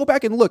 let's go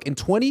back and look. In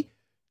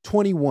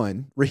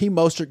 2021, Raheem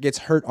Mostert gets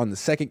hurt on the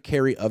second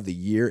carry of the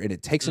year, and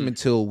it takes him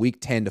until week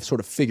 10 to sort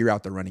of figure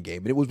out the running game.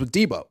 And it was with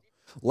Debo.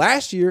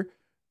 Last year,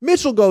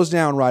 Mitchell goes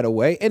down right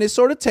away, and it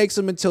sort of takes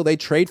them until they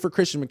trade for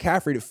Christian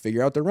McCaffrey to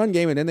figure out the run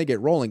game, and then they get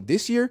rolling.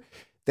 This year,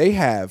 they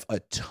have a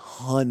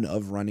ton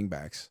of running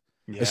backs.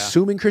 Yeah.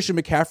 Assuming Christian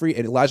McCaffrey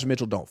and Elijah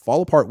Mitchell don't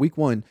fall apart week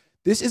 1,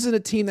 this isn't a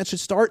team that should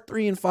start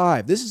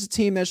 3-5. This is a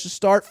team that should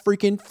start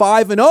freaking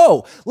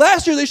 5-0.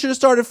 Last year, they should have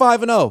started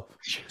 5-0.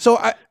 So,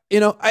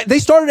 they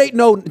started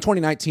 8-0 in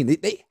 2019.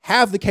 They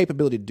have the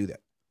capability to do that.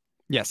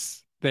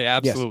 Yes. They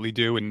absolutely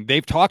do. And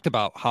they've talked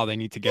about how they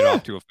need to get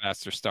off to a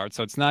faster start.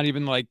 So it's not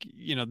even like,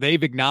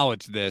 they've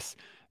acknowledged this.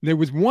 There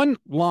was one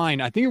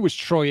line, I think it was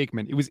Troy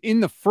Aikman. It was in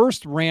the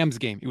first Rams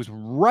game. It was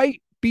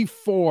right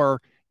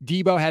before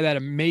Debo had that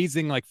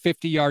amazing,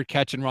 50-yard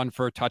catch and run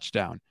for a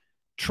touchdown.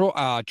 Troy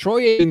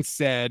Aikman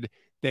said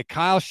that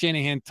Kyle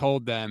Shanahan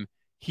told them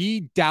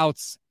he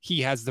doubts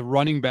he has the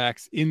running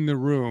backs in the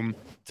room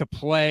to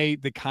play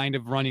the kind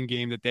of running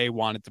game that they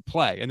wanted to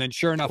play. And then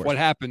sure enough, what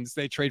happens?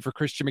 They trade for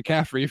Christian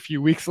McCaffrey a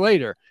few weeks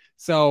later.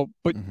 So,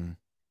 but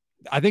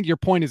I think your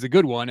point is a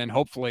good one. And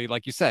hopefully,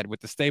 like you said,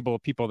 with the stable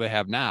of people they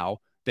have now,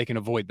 they can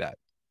avoid that.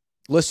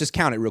 Let's just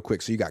count it real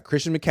quick. So you got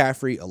Christian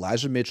McCaffrey,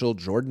 Elijah Mitchell,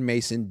 Jordan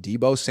Mason,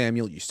 Deebo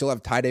Samuel. You still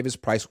have Ty Davis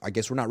Price. I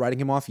guess we're not writing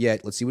him off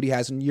yet. Let's see what he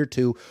has in year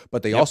 2.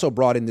 But they also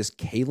brought in this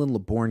Kalen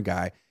LeBourne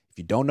guy. If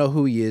you don't know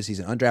who he is, he's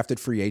an undrafted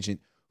free agent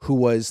who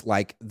was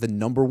like the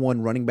number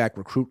 1 running back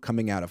recruit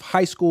coming out of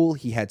high school.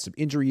 He had some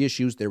injury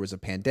issues. There was a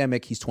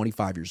pandemic. He's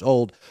 25 years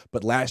old.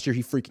 But last year,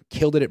 he freaking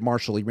killed it at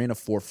Marshall. He ran a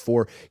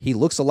 4.4. He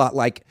looks a lot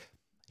like...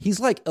 He's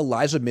like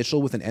Elijah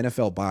Mitchell with an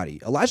NFL body.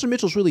 Elijah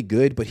Mitchell's really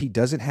good, but he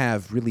doesn't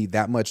have really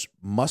that much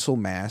muscle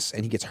mass,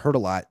 and he gets hurt a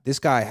lot. This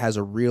guy has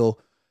a real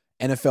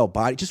NFL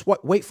body. Just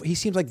wait for. He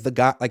seems like the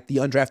guy, like the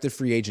undrafted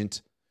free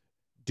agent,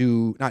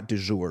 not du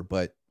jour,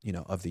 but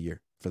of the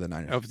year for the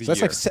Niners. So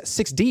that's like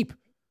 6 deep.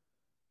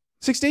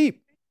 6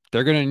 deep.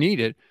 They're gonna need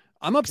it.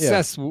 I'm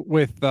obsessed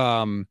with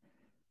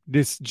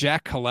this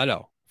Jack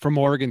Coletto from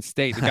Oregon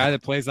State, the guy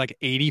that plays like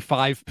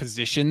 85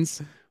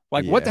 positions.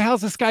 Like, what the hell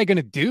is this guy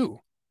gonna do?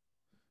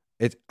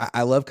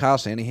 I love Kyle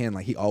Shanahan.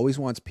 Like, he always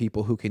wants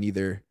people who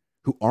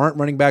aren't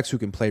running backs who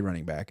can play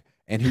running back,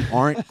 and who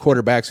aren't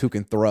quarterbacks who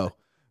can throw,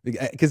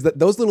 because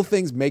those little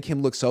things make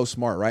him look so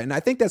smart, right? And I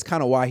think that's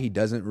kind of why he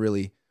doesn't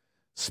really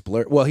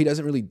splurge. Well, he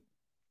doesn't really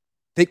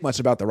think much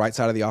about the right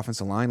side of the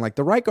offensive line, like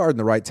the right guard and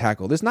the right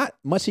tackle. There's not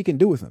much he can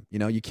do with him.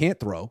 You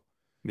can't throw,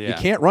 you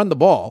can't run the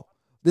ball,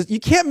 you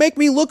can't make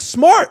me look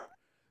smart.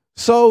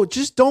 So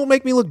just don't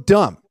make me look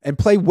dumb and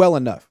play well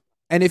enough.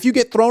 And if you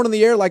get thrown in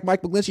the air like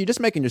Mike McGlinchey, you're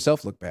just making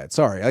yourself look bad.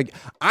 Sorry. Like,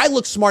 I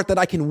look smart that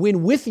I can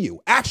win with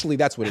you. Actually,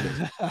 that's what it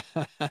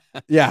is.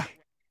 Yeah.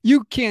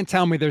 You can't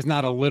tell me there's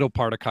not a little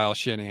part of Kyle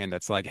Shanahan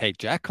that's like, hey,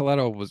 Jack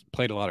Coletto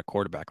played a lot of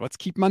quarterback. Let's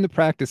keep him on the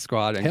practice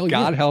squad. And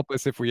God help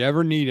us if we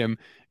ever need him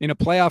in a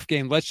playoff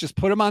game. Let's just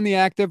put him on the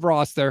active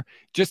roster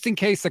just in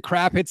case the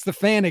crap hits the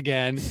fan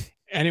again.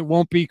 And it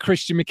won't be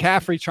Christian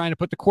McCaffrey trying to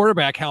put the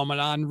quarterback helmet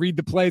on and read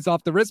the plays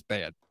off the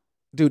wristband.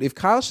 Dude, if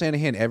Kyle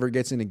Shanahan ever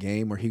gets in a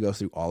game where he goes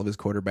through all of his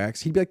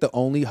quarterbacks, he'd be like the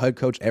only head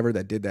coach ever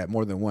that did that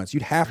more than once.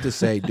 You'd have to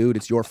say, dude,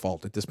 it's your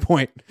fault at this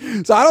point.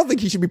 So I don't think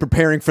he should be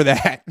preparing for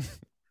that.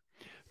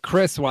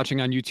 Chris,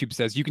 watching on YouTube,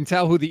 says, you can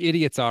tell who the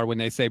idiots are when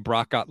they say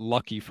Brock got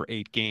lucky for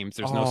 8 games.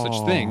 There's no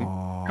such thing.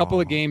 A couple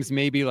of games,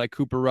 maybe like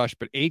Cooper Rush,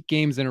 but 8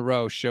 games in a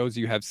row shows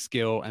you have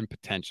skill and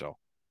potential.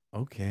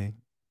 Okay.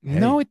 Hey.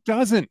 No, it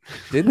doesn't.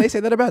 Didn't they say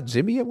that about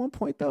Jimmy at one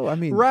point, though? I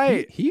mean,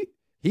 right. He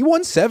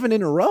won 7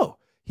 in a row.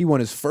 He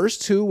won his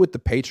first 2 with the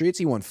Patriots.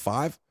 He won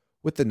 5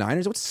 with the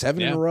Niners. What's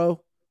 7 in a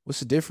row? What's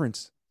the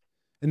difference?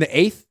 In the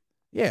 8th?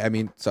 Yeah, I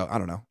mean, so I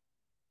don't know.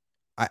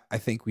 I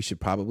think we should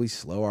probably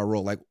slow our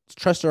roll. Like,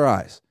 trust our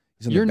eyes.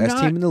 He's on the best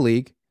team in the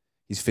league.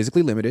 He's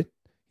physically limited.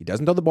 He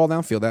doesn't throw the ball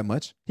downfield that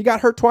much. He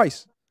got hurt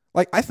twice.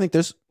 Like, I think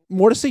there's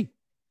more to see.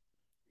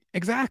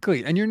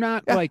 Exactly. And you're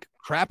not like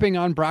crapping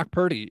on Brock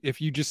Purdy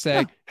if you just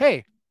say,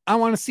 hey, I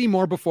want to see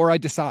more before I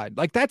decide.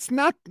 Like, that's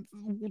not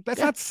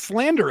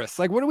slanderous.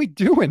 Like, what are we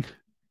doing?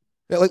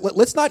 Like,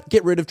 let's not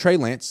get rid of Trey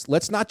Lance.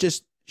 Let's not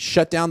just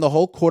shut down the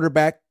whole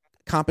quarterback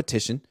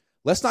competition.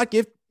 Let's not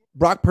give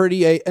Brock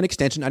Purdy an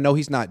extension. I know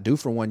he's not due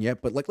for one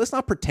yet, but like, let's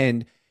not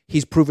pretend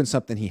he's proven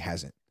something he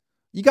hasn't.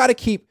 You got to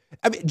keep.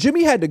 I mean,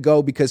 Jimmy had to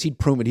go because he'd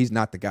proven he's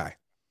not the guy.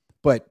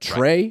 But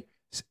Trey,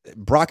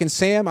 Brock, and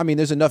Sam. I mean,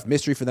 there's enough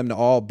mystery for them to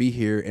all be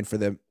here and for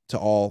them to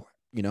all,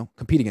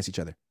 compete against each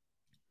other.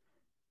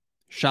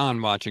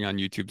 Sean, watching on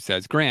YouTube,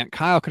 says, Grant,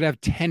 Kyle could have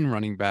 10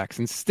 running backs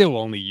and still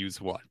only use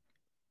 1.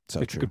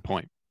 So it's true. A good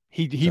point.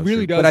 He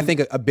really does. But I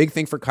think a big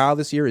thing for Kyle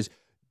this year is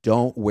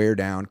don't wear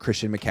down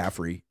Christian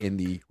McCaffrey in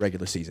the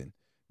regular season,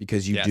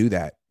 because you do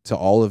that to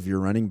all of your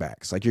running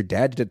backs. Like your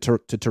dad did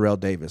to Terrell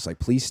Davis. Like,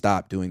 please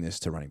stop doing this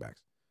to running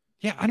backs.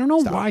 Yeah, I don't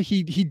know why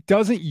he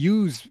doesn't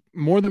use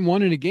more than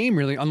 1 in a game,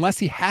 really, unless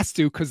he has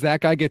to, because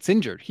that guy gets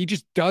injured. He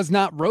just does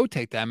not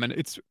rotate them, and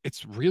it's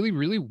really,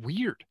 really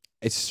weird.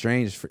 It's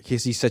strange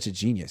because he's such a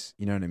genius.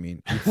 You know what I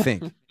mean? You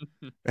think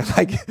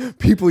like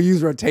people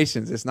use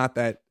rotations. It's not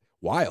that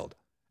wild.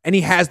 And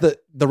he has the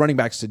running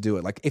backs to do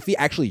it. Like, if he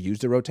actually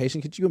used a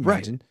rotation, could you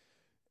imagine?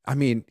 Right. I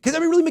mean, because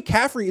really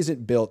McCaffrey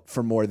isn't built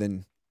for more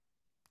than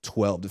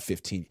 12 to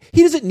 15.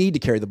 He doesn't need to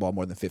carry the ball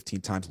more than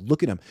 15 times.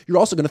 Look at him. You're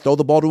also going to throw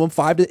the ball to him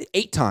 5 to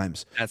 8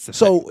 times. That's the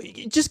so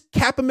thing. Just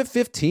cap him at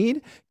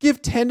 15.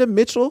 Give 10 to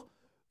Mitchell.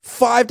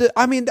 5 to.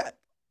 I mean, that's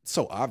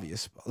so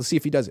obvious. Let's see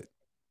if he does it.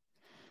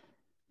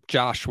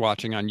 Josh,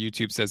 watching on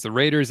YouTube, says the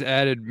Raiders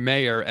added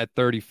Mayer at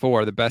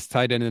 34, the best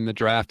tight end in the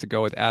draft, to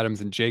go with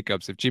Adams and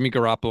Jacobs. If Jimmy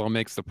Garoppolo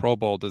makes the Pro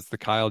Bowl, does the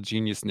Kyle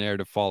genius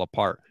narrative fall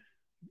apart?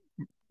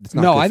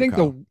 No, I think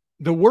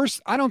the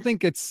worst, I don't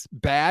think it's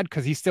bad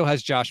because he still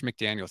has Josh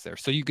McDaniels there.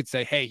 So you could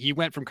say, hey, he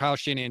went from Kyle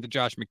Shanahan to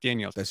Josh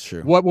McDaniels. That's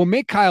true. What will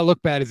make Kyle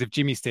look bad is if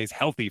Jimmy stays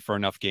healthy for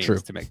enough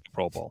games to make the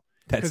Pro Bowl.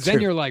 Because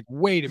then you're like,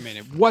 wait a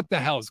minute, what the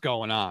hell's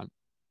going on?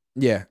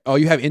 Yeah. Oh,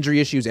 you have injury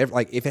issues.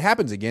 Like if it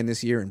happens again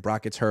this year and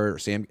Brock gets hurt or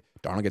Sam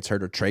Darnold gets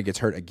hurt or Trey gets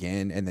hurt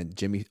again and then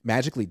Jimmy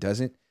magically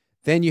doesn't,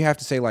 then you have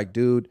to say like,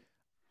 dude,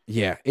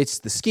 yeah, it's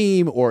the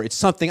scheme or it's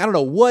something. I don't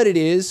know what it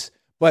is,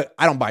 but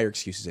I don't buy your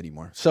excuses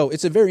anymore. So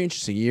it's a very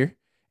interesting year.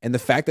 And the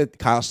fact that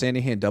Kyle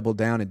Shanahan doubled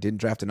down and didn't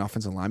draft an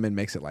offensive lineman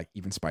makes it like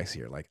even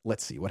spicier. Like,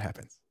 let's see what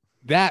happens.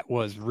 That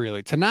was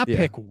really to not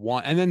pick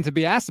one and then to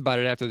be asked about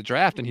it after the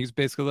draft. And he's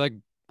basically like,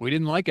 we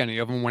didn't like any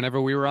of them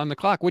whenever we were on the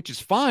clock, which is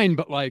fine.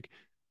 But like,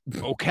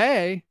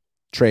 okay.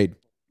 Trade.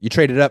 You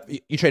traded up.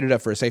 You traded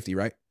up for a safety,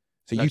 right?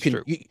 So That's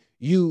you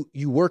can,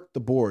 you work the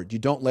board. You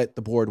don't let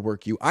the board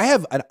work you. I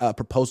have a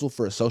proposal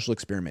for a social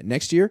experiment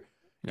next year.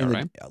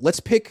 Let's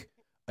pick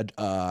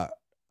a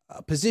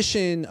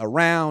position, a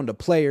round, a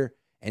player,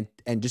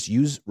 and just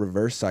use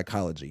reverse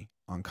psychology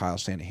on Kyle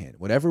Shanahan.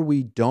 Whatever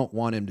we don't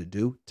want him to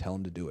do, tell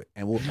him to do it.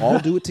 And we'll all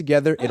do it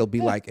together. It'll be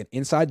like an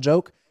inside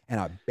joke, and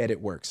I bet it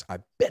works. I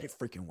bet it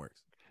freaking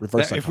works.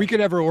 Reverse psychology. If we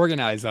could ever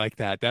organize like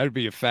that, that would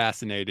be a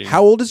fascinating.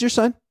 How old is your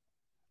son?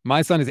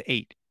 My son is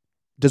 8.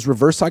 Does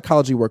reverse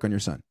psychology work on your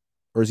son?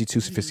 Or is he too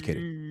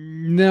sophisticated?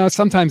 No,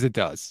 sometimes it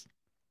does.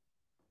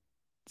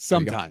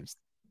 Sometimes.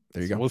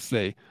 There you go. We'll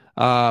see.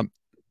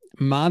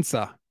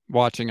 Mansa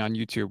watching on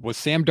YouTube was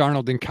Sam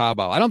Darnold in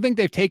Cabo. I don't think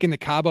they've taken the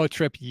Cabo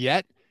trip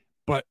yet,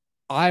 but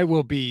I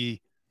will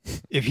be,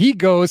 if he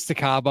goes to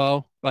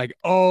Cabo, like,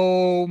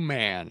 oh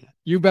man,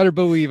 you better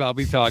believe I'll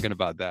be talking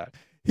about that.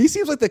 He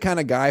seems like the kind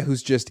of guy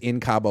who's just in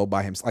Cabo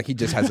by himself. Like he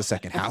just has a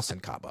second house in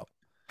Cabo.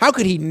 How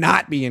could he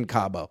not be in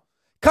Cabo?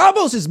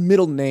 Cabo's his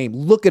middle name.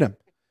 Look at him.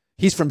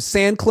 He's from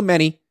San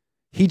Clemente.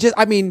 He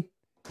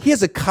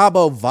has a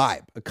Cabo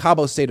vibe, a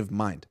Cabo state of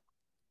mind.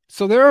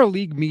 So there are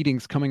league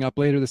meetings coming up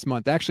later this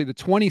month. Actually, the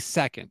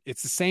 22nd.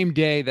 It's the same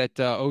day that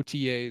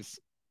OTAs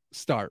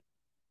start.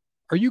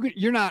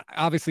 You're not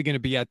obviously going to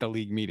be at the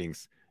league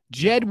meetings.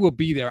 Jed will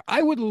be there.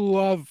 I would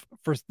love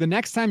for the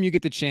next time you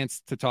get the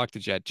chance to talk to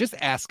Jed, just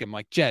ask him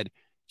like, Jed,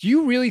 do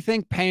you really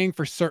think paying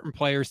for certain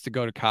players to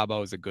go to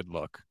Cabo is a good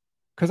look?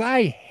 Because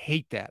I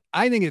hate that.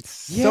 I think it's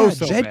so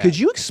Jed, bad. could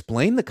you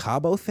explain the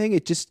Cabo thing?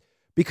 It just,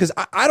 because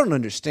I don't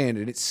understand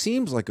it. It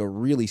seems like a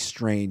really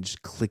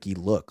strange, cliquey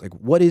look. Like,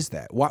 what is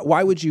that?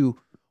 Why would you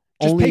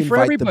just only pay for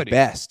invite everybody? The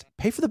best?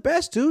 Pay for the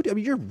best, dude. I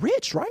mean, you're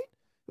rich, right?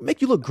 It'll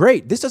make you look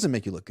great. This doesn't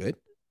make you look good.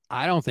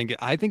 I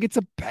think it's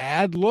a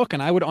bad look.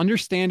 And I would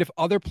understand if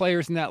other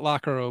players in that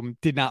locker room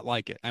did not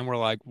like it. And were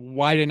like,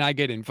 why didn't I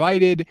get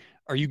invited?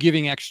 Are you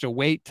giving extra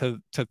weight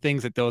to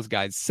things that those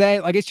guys say?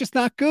 Like, it's just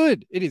not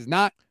good. It is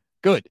not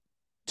good.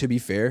 To be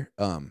fair,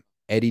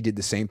 Eddie did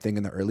the same thing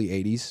in the early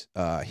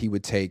 80s. He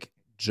would take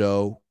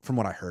Joe, from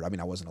what I heard, I mean,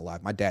 I wasn't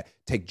alive. My dad,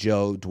 take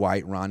Joe,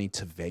 Dwight, Ronnie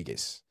to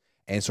Vegas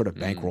and sort of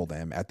bankroll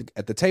them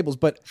at the tables.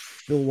 But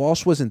Bill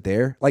Walsh wasn't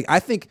there. Like, I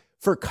think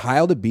for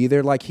Kyle to be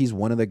there like he's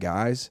one of the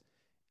guys,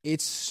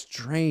 it's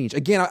strange.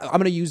 Again, I'm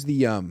going to use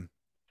the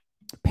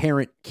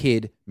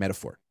parent-kid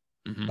metaphor.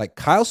 Mm-hmm. Like,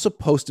 Kyle's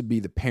supposed to be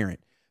the parent,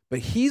 but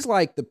he's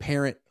like the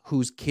parent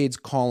whose kids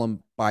call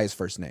him by his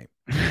first name.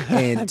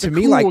 And to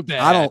me, like,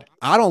 dad.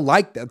 I don't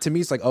like that. To me,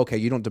 it's like, okay,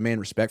 you don't demand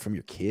respect from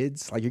your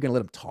kids. Like, you're going to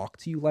let them talk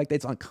to you like that.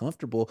 It's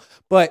uncomfortable,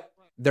 but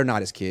they're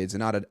not his kids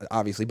and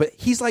obviously, but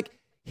he's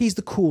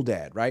the cool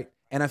dad. Right.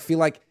 And I feel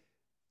like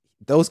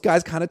those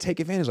guys kind of take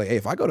advantage. Like, hey,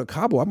 if I go to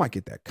Cabo, I might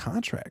get that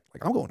contract.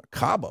 Like, I'm going to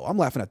Cabo. I'm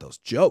laughing at those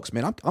jokes,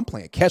 man. I'm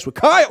playing catch with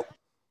Kyle.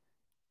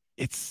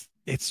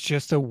 It's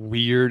just a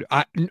weird.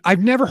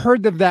 I've never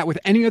heard of that with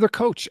any other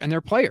coach and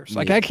their players.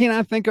 Like, I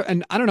cannot think of,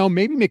 and I don't know,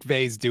 maybe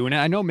McVay's doing it.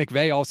 I know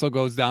McVay also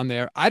goes down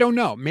there. I don't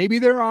know. Maybe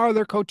there are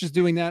other coaches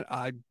doing that.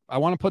 I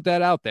want to put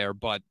that out there,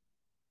 but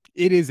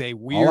it is a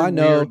weird. All I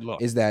know weird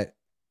look. is that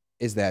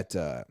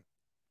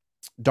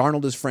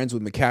Darnold is friends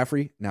with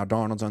McCaffrey. Now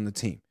Darnold's on the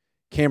team.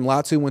 Cam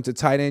Latu went to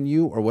tight end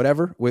U or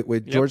whatever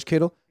with George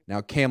Kittle.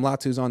 Now Cam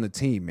Latu's on the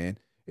team, man.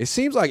 It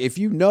seems like if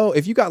you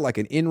got like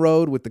an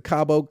inroad with the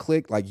Cabo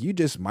clique, like you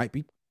just might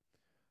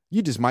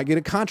get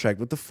a contract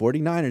with the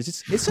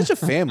 49ers. It's such a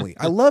family.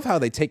 I love how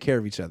they take care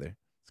of each other.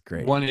 It's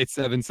great.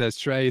 187 says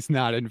Trey is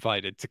not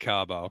invited to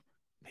Cabo.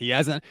 He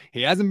hasn't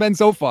been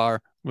so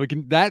far.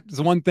 That's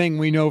one thing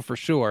we know for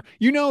sure.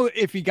 You know,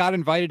 if he got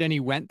invited and he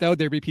went, though,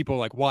 there'd be people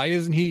like, why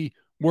isn't he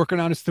working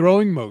on his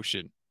throwing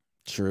motion?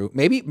 True.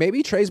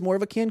 Maybe Trey's more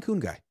of a Cancun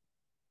guy.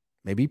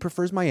 Maybe he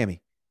prefers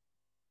Miami.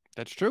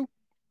 That's true.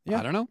 Yeah.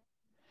 I don't know.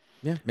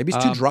 Yeah. Maybe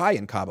it's too dry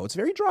in Cabo. It's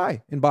very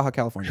dry in Baja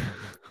California.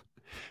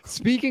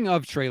 Speaking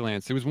of Trey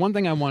Lance, there was one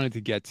thing I wanted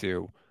to get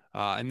to,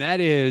 and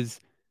that is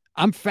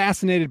I'm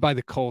fascinated by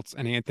the Colts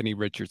and Anthony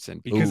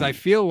Richardson because I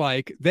feel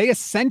like they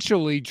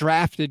essentially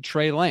drafted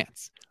Trey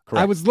Lance.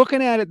 Correct. I was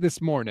looking at it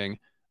this morning.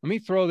 Let me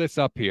throw this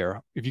up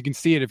here. If you can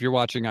see it, if you're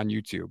watching on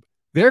YouTube,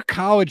 their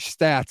college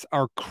stats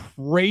are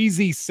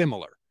crazy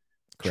similar.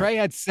 Correct. Trey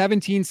had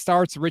 17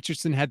 starts.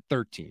 Richardson had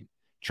 13.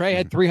 Trey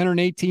had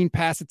 318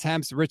 pass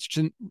attempts.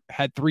 Richardson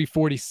had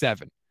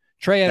 347.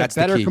 Trey had That's a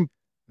better.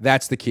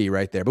 That's the key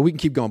right there. But we can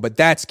keep going. But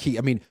that's key.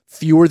 I mean,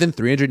 fewer than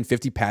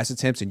 350 pass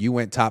attempts, and you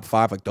went top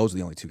 5. Like, those are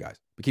the only two guys.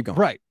 But keep going.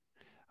 Right.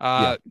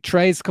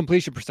 Trey's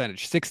completion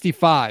percentage,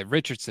 65.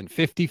 Richardson,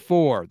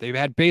 54. They've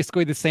had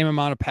basically the same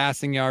amount of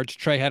passing yards.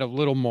 Trey had a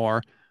little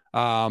more.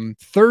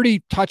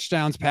 30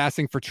 touchdowns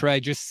passing for Trey,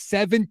 just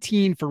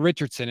 17 for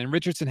Richardson. And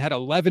Richardson had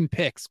 11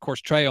 picks. Of course,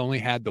 Trey only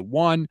had the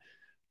one.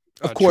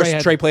 Of course,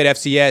 Trey played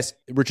FCS.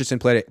 Richardson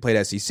played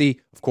SEC,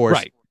 of course.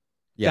 Right.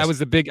 Yes. That was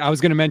the big. I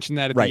was going to mention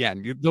that at the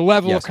end. The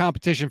level of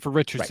competition for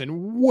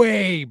Richardson,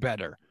 way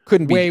better.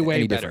 Couldn't be way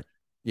any better. Different.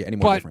 Yeah, any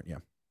more different. Yeah.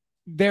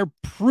 They're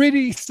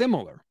pretty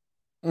similar.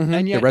 Mm-hmm.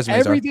 And yet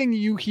everything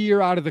you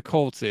hear out of the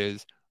Colts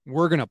is,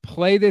 we're going to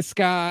play this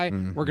guy.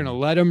 Mm-hmm. We're going to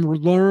let him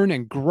learn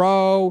and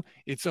grow.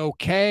 It's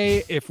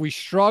okay if we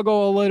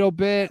struggle a little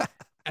bit.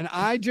 And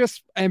I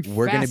just am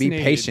We're going to be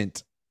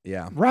patient.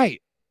 Yeah.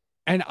 Right.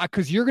 And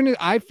because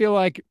I feel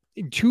like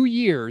in 2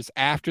 years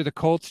after the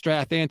Colts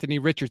draft Anthony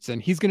Richardson,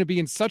 he's going to be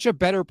in such a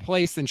better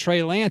place than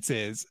Trey Lance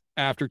is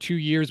after 2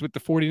 years with the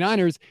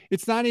 49ers.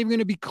 It's not even going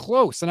to be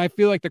close. And I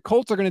feel like the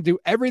Colts are going to do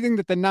everything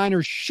that the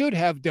Niners should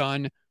have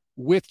done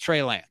with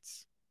Trey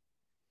Lance.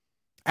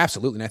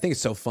 Absolutely. And I think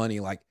it's so funny.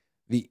 Like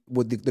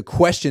the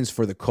questions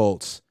for the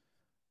Colts,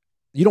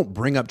 you don't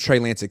bring up Trey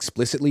Lance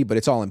explicitly, but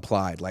it's all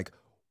implied. Like,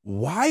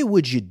 why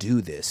would you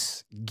do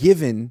this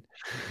given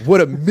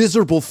what a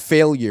miserable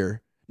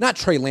failure, not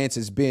Trey Lance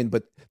has been,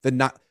 but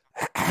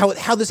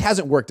how this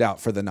hasn't worked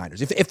out for the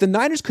Niners? If the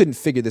Niners couldn't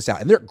figure this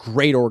out, and they're a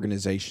great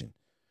organization,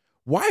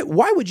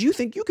 why would you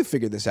think you could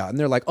figure this out? And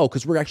they're like, oh,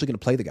 because we're actually going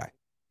to play the guy.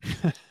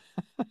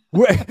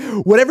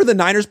 Whatever the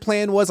Niners'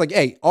 plan was, like,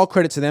 hey, all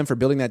credit to them for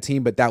building that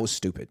team, but that was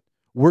stupid.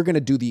 We're going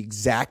to do the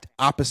exact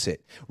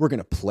opposite. We're going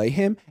to play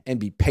him and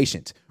be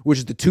patient, which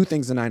is the two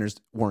things the Niners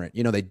weren't.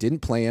 They didn't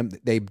play him.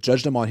 They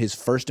judged him on his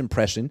first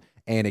impression,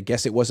 and I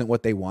guess it wasn't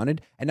what they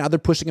wanted. And now they're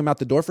pushing him out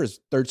the door for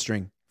his third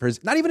string,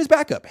 not even his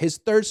backup, his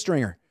third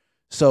stringer.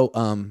 So,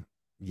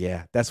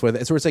 yeah, that's where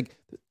it's like,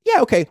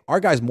 yeah, okay, our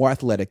guy's more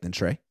athletic than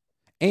Trey,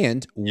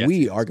 and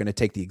we are going to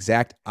take the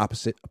exact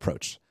opposite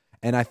approach.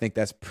 And I think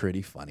that's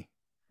pretty funny.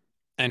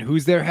 And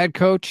who's their head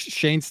coach?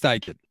 Shane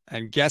Steichen.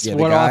 And guess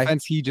what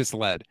offense he just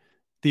led?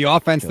 The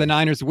offense the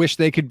Niners wish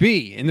they could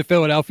be in the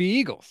Philadelphia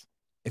Eagles.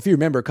 If you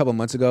remember a couple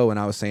months ago when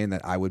I was saying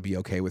that I would be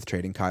okay with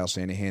trading Kyle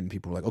Shanahan, and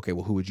people were like, okay,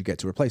 well, who would you get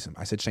to replace him?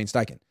 I said Shane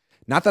Steichen.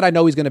 Not that I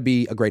know he's going to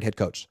be a great head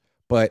coach,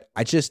 but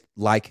I just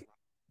like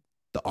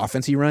the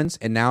offense he runs.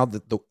 And now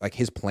like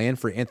his plan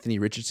for Anthony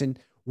Richardson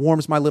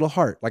warms my little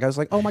heart. Like I was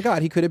like, oh my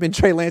God, he could have been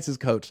Trey Lance's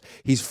coach.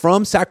 He's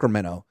from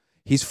Sacramento.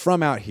 He's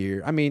from out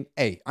here. I mean,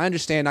 hey, I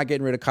understand not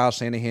getting rid of Kyle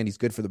Shanahan. He's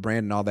good for the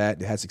brand and all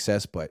that. It has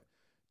success, but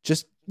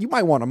just you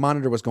might want to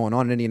monitor what's going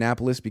on in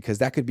Indianapolis because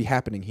that could be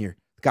happening here.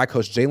 The guy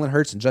coached Jalen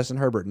Hurts and Justin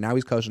Herbert, and now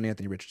he's coaching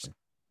Anthony Richardson.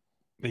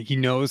 He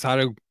knows how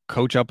to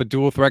coach up a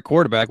dual threat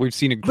quarterback. We've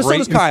seen a great. But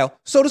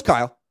so does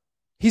Kyle.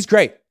 He's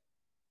great.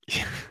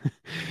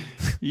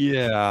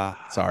 Yeah.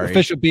 Sorry.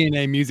 Official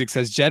B&A Music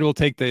says Jed will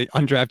take the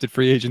undrafted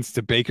free agents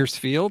to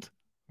Bakersfield.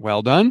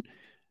 Well done.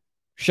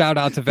 Shout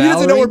out to Valerie. He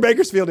doesn't know where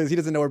Bakersfield is.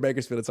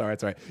 It's all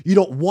right. You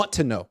don't want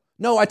to know.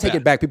 No, I take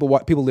it back. People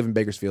live in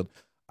Bakersfield.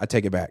 I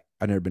take it back.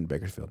 I've never been to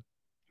Bakersfield.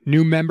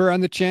 New member on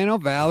the channel,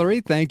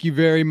 Valerie. Thank you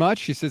very much.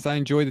 She says, I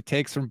enjoy the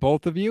takes from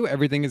both of you.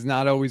 Everything is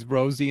not always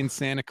rosy in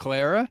Santa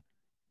Clara.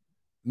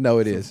 No,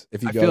 it is.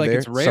 If you go there,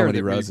 it's rare so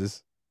many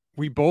roses.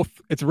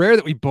 It's rare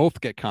that we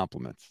both get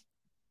compliments.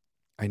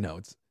 I know.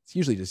 It's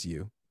usually just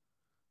you.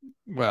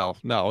 Well,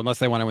 no, unless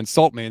they want to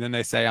insult me and then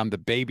they say I'm the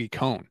baby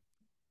Cohn.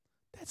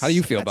 How do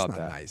you feel about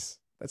that? Nice.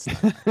 That's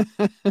not.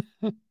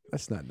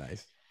 That's not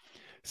nice.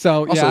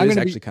 So also, yeah, it's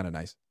actually kind of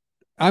nice.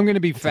 I'm going to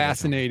be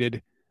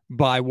fascinated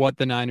by what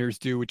the Niners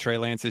do with Trey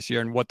Lance this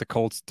year and what the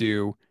Colts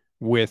do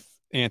with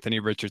Anthony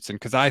Richardson,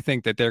 because I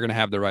think that they're going to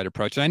have the right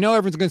approach. And I know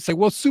everyone's going to say,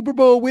 "Well, Super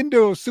Bowl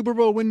window."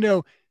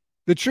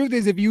 The truth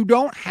is, if you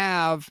don't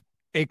have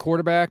a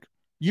quarterback,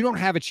 you don't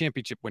have a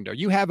championship window.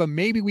 You have a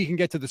maybe we can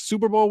get to the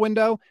Super Bowl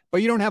window,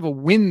 but you don't have a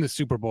win the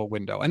Super Bowl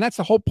window, and that's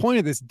the whole point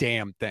of this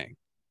damn thing.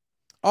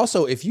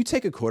 Also, if you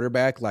take a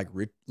quarterback like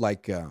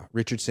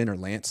Richardson or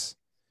Lance,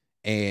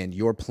 and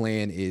your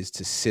plan is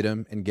to sit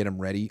him and get him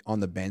ready on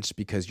the bench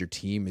because your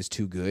team is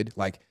too good,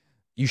 like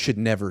you should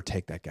never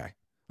take that guy.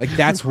 Like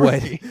that's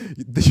what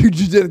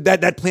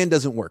that plan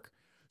doesn't work.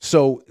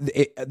 So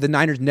the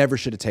Niners never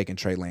should have taken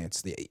Trey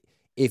Lance.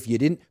 If you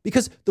didn't,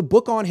 because the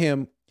book on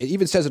him, it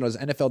even says it on his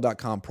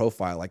NFL.com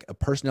profile, like a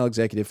personnel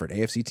executive for an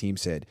AFC team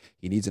said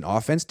he needs an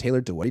offense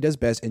tailored to what he does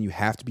best, and you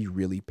have to be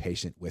really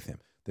patient with him.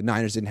 The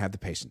Niners didn't have the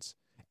patience.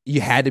 You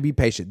had to be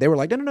patient. They were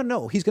like,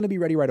 no. He's going to be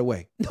ready right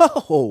away.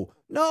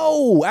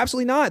 No,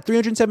 absolutely not.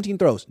 317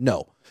 throws.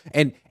 No.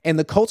 And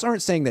the Colts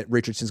aren't saying that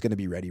Richardson's going to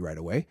be ready right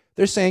away.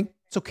 They're saying,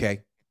 it's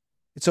okay.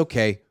 It's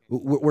okay.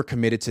 We're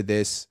committed to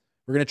this.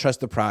 We're going to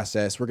trust the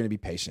process. We're going to be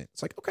patient.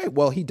 It's like, okay,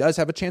 well, he does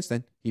have a chance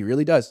then. He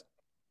really does.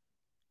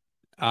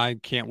 I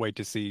can't wait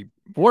to see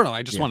Borno.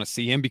 I just want to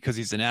see him because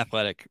he's an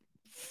athletic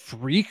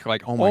freak.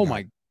 Like, oh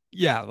my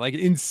yeah, like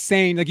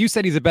insane. Like you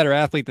said, he's a better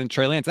athlete than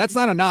Trey Lance. That's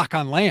not a knock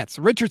on Lance.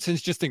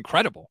 Richardson's just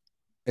incredible.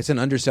 It's an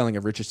underselling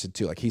of Richardson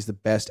too. Like he's the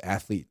best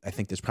athlete I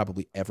think there's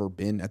probably ever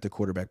been at the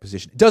quarterback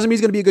position. It doesn't mean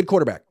he's going to be a good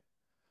quarterback,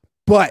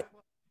 but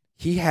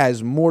he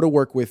has more to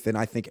work with than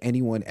I think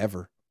anyone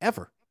ever at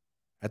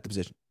the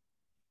position.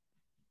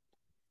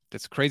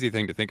 That's a crazy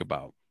thing to think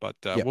about, but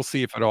Yep. we'll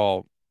see if it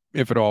all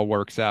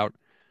works out.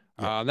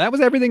 Yep. That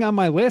was everything on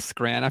my list,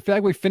 Grant. I feel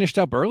like we finished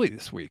up early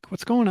this week.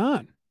 What's going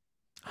on?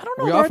 I don't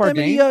Are know. we There off aren't our that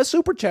many game?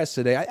 super chats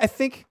today. I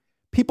think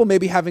people may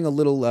be having a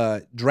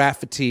little draft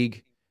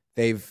fatigue.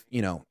 They've,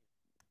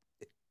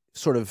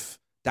 sort of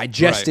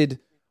digested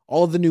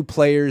all of the new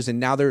players, and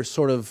now they're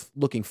sort of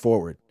looking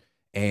forward.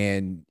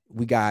 And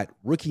we got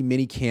rookie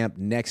minicamp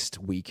next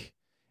week,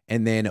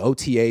 and then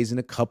OTAs in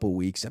a couple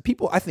weeks. And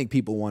I think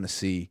people want to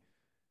see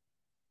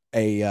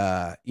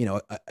a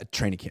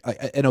training camp,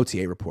 an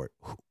OTA report.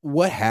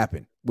 What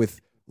happened with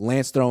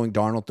Lance throwing,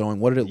 Darnold throwing?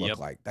 What did it look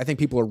like? I think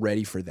people are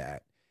ready for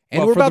that.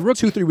 And we're about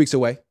 2-3 weeks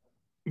away.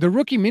 The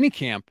rookie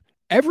minicamp,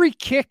 every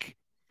kick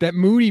that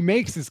Moody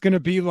makes is going to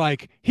be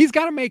like, he's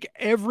got to make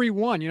every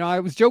one. I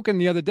was joking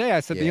the other day.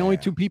 I said the only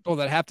two people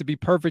that have to be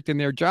perfect in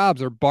their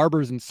jobs are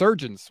barbers and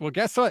surgeons. Well,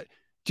 guess what?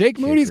 Jake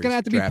Moody's going to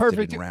have to be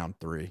perfect in round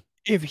 3.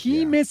 If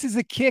he misses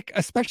a kick,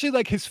 especially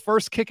like his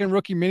first kick in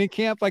rookie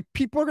minicamp, like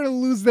people are going to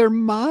lose their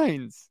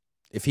minds.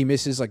 If he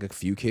misses like a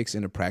few kicks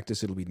in a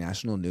practice, it'll be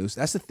national news.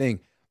 That's the thing.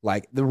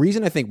 Like the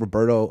reason I think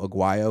Roberto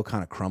Aguayo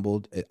kind of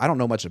crumbled, I don't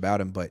know much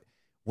about him, but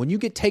when you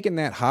get taken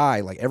that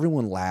high, like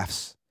everyone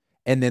laughs.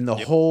 And then the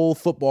whole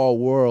football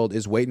world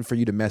is waiting for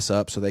you to mess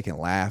up so they can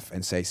laugh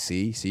and say,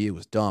 see, it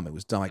was dumb. It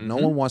was dumb. Like no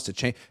one wants to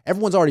change.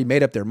 Everyone's already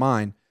made up their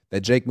mind that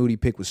Jake Moody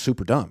pick was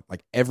super dumb.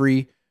 Like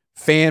every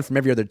fan from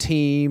every other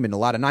team and a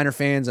lot of Niner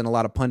fans and a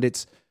lot of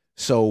pundits.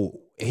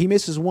 So he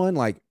misses one,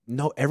 like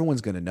no,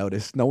 everyone's going to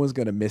notice. No one's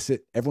going to miss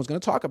it. Everyone's going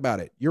to talk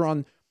about it. You're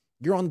on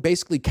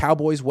basically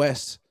Cowboys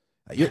West.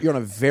 You're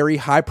on a very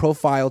high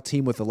profile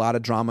team with a lot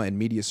of drama and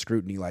media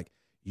scrutiny. Like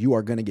you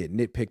are going to get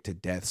nitpicked to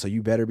death. So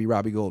you better be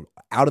Robbie Gould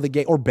out of the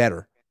gate or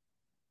better.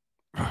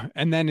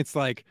 And then it's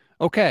like,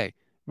 okay,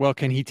 well,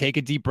 can he take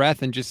a deep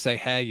breath and just say,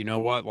 hey, you know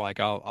what? Like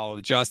I'll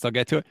adjust. I'll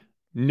get to it.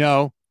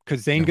 No,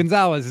 because Zane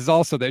Gonzalez is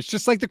also there. It's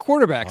just like the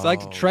quarterbacks.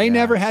 Like Trey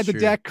never had the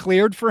deck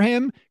cleared for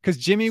him because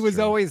Jimmy was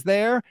always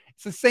there.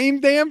 It's the same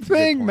damn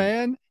thing,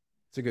 man.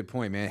 It's a good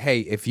point, man.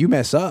 Hey, if you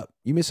mess up,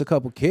 you miss a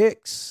couple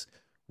kicks,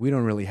 we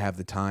don't really have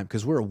the time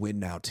because we're a win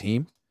now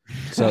team.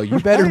 So you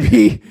better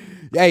be.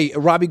 Hey,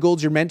 Robbie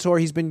Gould's your mentor.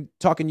 He's been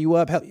talking you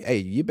up. Hey,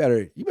 you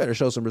better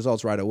show some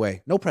results right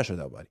away. No pressure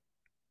though, buddy.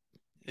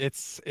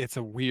 It's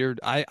a weird.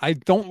 I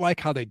don't like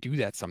how they do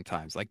that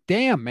sometimes. Like,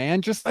 damn,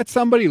 man, just let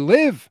somebody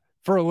live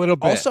for a little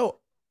bit. Also,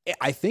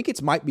 I think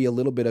it might be a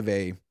little bit of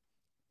a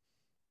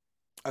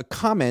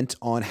comment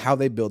on how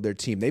they build their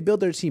team. They build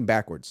their team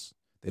backwards.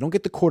 They don't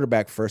get the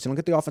quarterback first. They don't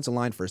get the offensive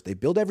line first. They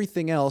build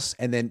everything else,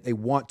 and then they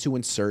want to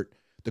insert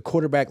the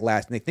quarterback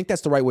last. And they think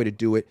that's the right way to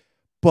do it.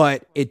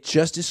 But it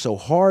just is so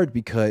hard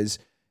because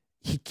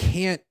he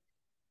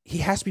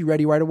has to be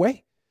ready right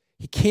away.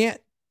 He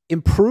can't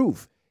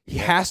improve. You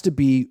have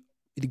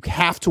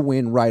to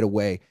win right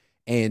away.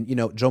 And,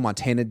 Joe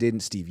Montana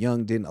didn't, Steve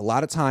Young didn't. A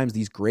lot of times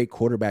these great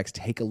quarterbacks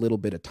take a little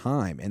bit of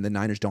time, and the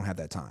Niners don't have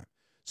that time.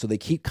 So they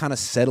keep kind of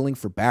settling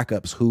for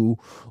backups who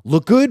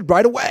look good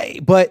right away,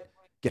 but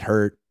get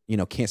hurt,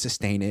 can't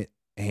sustain it.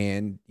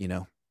 And,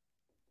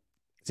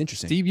 it's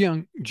interesting. Steve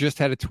Young just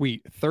had a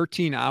tweet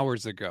 13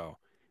 hours ago.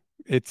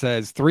 It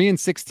says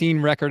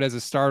 3-16 record as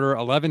a starter,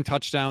 11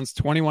 touchdowns,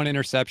 21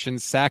 interceptions,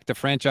 sacked a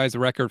franchise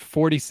record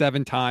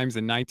 47 times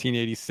in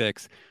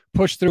 1986.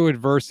 Push through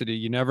adversity.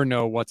 You never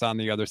know what's on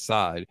the other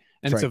side.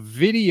 And it's a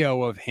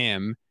video of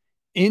him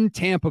in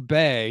Tampa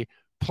Bay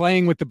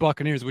playing with the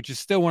Buccaneers, which is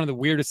still one of the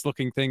weirdest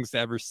looking things to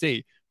ever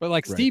see. But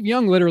like Steve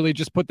Young literally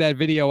just put that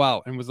video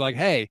out and was like,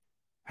 hey,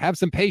 have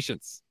some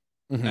patience.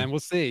 And we'll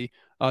see.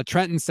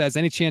 Trenton says,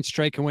 any chance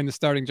Trey can win the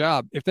starting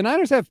job? If the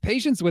Niners have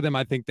patience with him,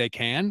 I think they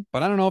can,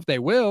 but I don't know if they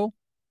will.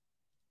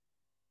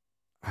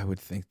 I would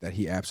think that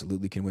he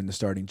absolutely can win the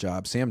starting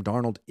job. Sam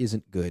Darnold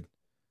isn't good.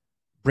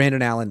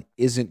 Brandon Allen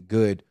isn't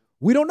good.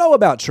 We don't know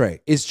about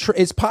Trey.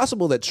 It's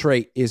possible that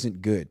Trey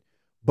isn't good,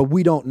 but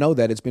we don't know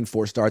that. It's been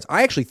 4 starts.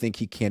 I actually think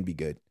he can be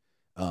good.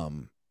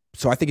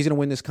 So I think he's going to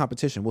win this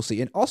competition. We'll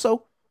see. And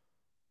also,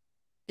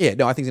 I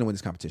think he's going to win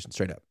this competition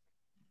straight up.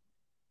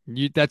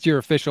 That's your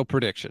official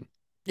prediction.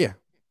 Yeah,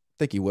 I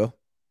think he will.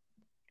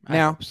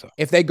 Now,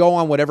 if they go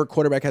on whatever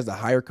quarterback has the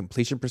higher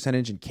completion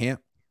percentage in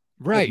camp,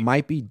 it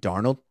might be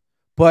Darnold.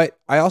 But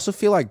I also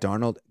feel like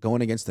Darnold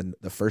going against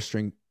the first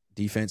string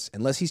defense,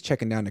 unless he's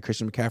checking down to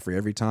Christian McCaffrey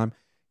every time,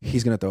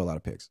 he's going to throw a lot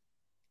of picks.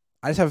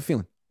 I just have a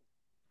feeling.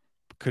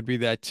 Could be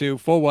that too.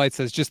 Full White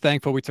says, just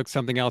thankful we took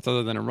something else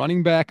other than a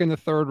running back in the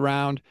 3rd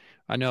round.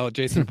 I know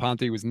Jason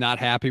Ponte was not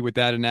happy with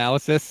that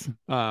analysis.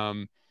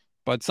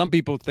 But some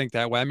people think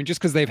that way. I mean,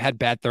 just because they've had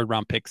bad 3rd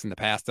round picks in the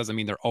past doesn't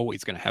mean they're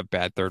always going to have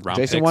bad 3rd round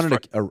picks. Jason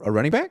wanted a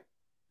running back?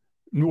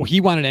 No,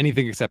 he wanted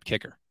anything except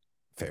kicker.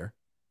 Fair.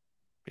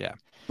 Yeah.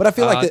 But I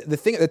feel like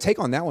the take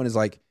on that one is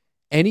like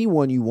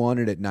anyone you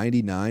wanted at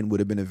 99 would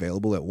have been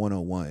available at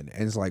 101.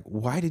 And it's like,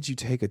 why did you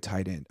take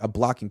a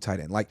blocking tight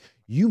end? Like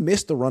you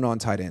missed the run on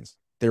tight ends.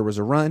 There was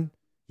a run.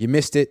 You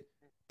missed it.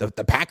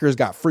 The Packers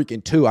got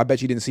freaking 2. I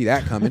bet you didn't see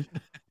that coming.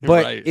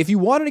 But Right. if you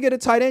wanted to get a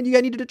tight end,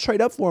 you needed to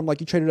trade up for him like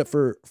you traded up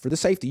for the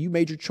safety. You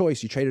made your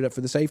choice. You traded up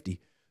for the safety.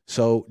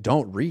 So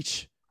don't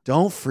reach.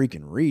 Don't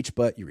freaking reach,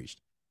 but you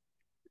reached.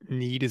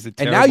 Need is a and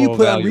terrible now you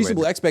put evaluator.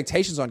 unreasonable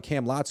expectations on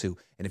Cam Latu.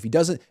 And if he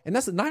doesn't, and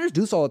that's the Niners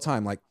do this all the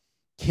time, like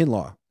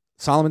Kinlaw,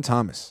 Solomon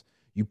Thomas.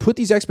 You put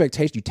these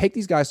expectations, you take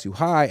these guys too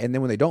high, and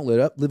then when they don't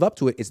live up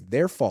to it, it's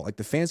their fault. Like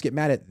the fans get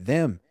mad at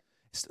them.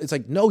 It's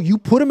like, no, you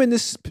put them in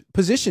this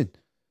position.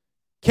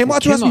 Cam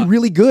Latu has to be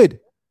really good.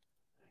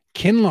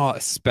 Kinlaw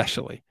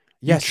especially.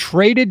 Yes. You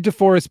traded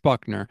DeForest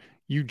Buckner.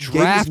 You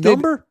drafted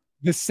number?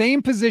 The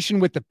same position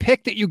with the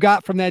pick that you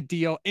got from that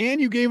deal, and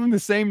you gave him the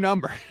same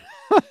number.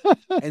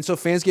 And so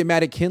fans get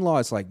mad at Kinlaw.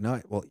 It's like,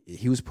 no, well,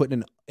 he was put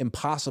in an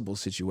impossible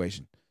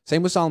situation.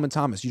 Same with Solomon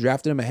Thomas. You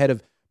drafted him ahead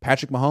of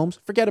Patrick Mahomes.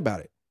 Forget about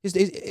it.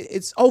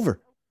 It's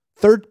over.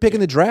 Third pick in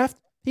the draft.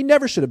 He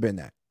never should have been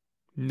that.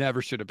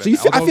 Never should have been.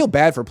 So I feel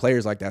bad for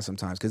players like that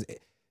sometimes because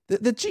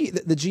the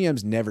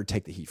GMs never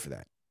take the heat for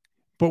that.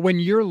 But when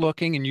you're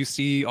looking and you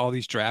see all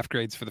these draft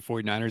grades for the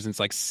 49ers, and it's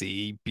like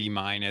C, B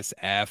minus,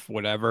 F,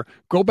 whatever,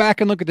 go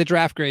back and look at the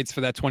draft grades for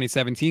that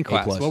 2017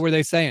 class. What were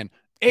they saying?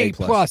 A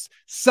plus.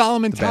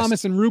 Solomon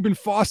Thomas and Reuben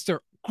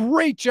Foster.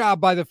 Great job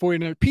by the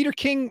 49ers. Peter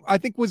King, I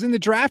think, was in the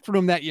draft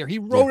room that year. He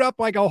wrote up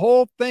like a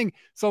whole thing.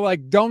 So,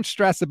 like, don't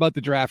stress about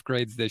the draft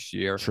grades this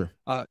year. Sure.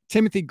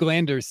 Timothy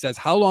Glander says,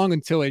 how long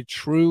until a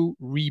true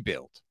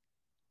rebuild?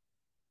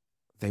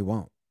 They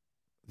won't.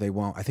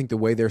 I think the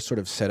way they're sort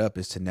of set up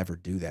is to never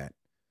do that.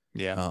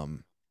 Yeah.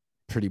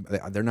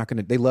 They're not going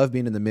to, they love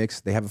being in the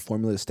mix. They have a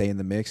formula to stay in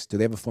the mix. Do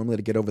they have a formula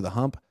to get over the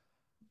hump?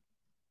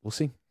 We'll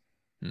see.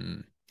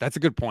 That's a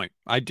good point.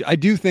 I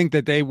do think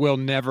that they'll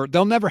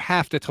never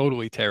have to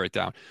totally tear it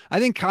down.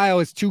 I think Kyle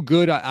is too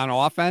good on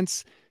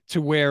offense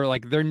to where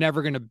like they're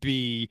never going to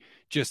be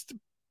just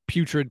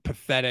putrid,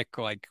 pathetic,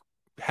 like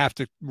have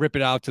to rip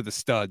it out to the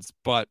studs.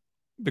 But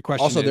the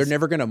question also, is, they're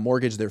never going to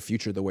mortgage their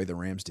future the way the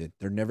Rams did.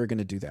 They're never going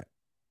to do that.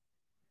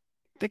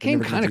 They came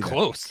kind of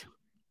close.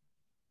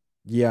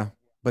 Yeah,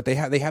 but they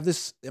have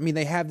this. I mean,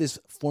 they have this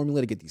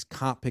formula to get these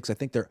comp picks. I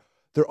think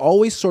they're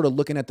always sort of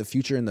looking at the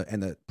future and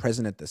the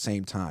present at the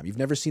same time. You've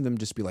never seen them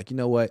just be like, you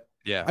know what?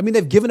 Yeah. I mean,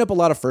 they've given up a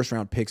lot of first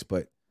round picks,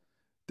 but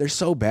they're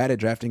so bad at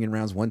drafting in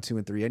rounds 1, 2,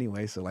 and 3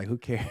 anyway. So like, who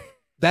cares?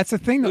 That's the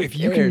thing, though. If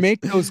you can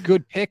make those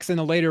good picks in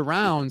the later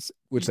rounds,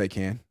 which they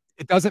can,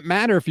 it doesn't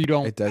matter if you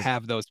don't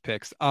have those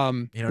picks.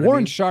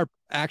 Warren Sharp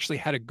actually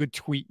had a good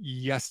tweet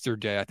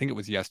yesterday. I think it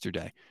was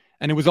yesterday.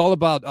 And it was all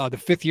about the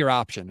 5th-year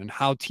option and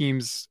how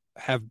teams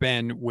have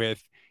been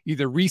with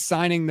either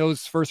re-signing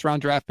those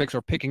first-round draft picks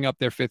or picking up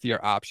their 5th-year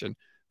option.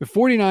 The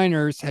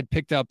 49ers had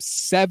picked up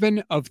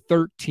 7 of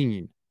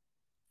 13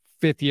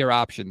 5th-year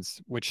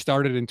options, which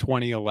started in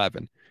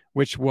 2011,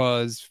 which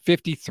was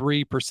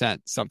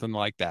 53%, something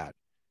like that.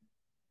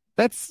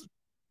 That's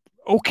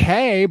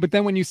okay, but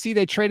then when you see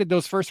they traded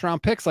those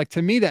first-round picks, like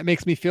to me, that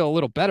makes me feel a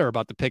little better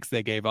about the picks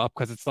they gave up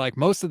because it's like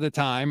most of the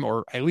time,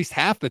 or at least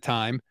half the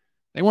time,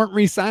 they weren't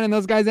re-signing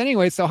those guys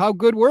anyway, so how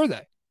good were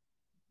they?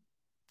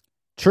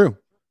 True.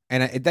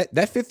 And that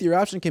 5th-year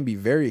option can be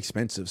very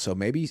expensive. So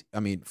maybe,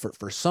 I mean,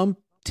 for some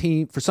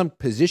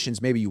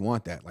positions, maybe you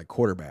want that, like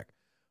quarterback.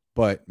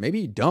 But maybe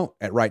you don't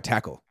at right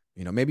tackle.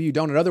 You know, maybe you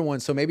don't at other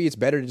ones. So maybe it's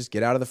better to just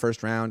get out of the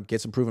first round,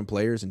 get some proven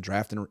players, and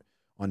draft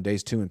on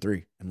days 2 and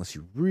 3, unless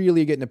you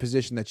really get in a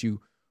position that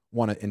you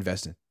want to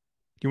invest in.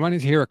 You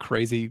wanted to hear a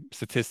crazy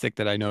statistic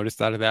that I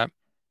noticed out of that?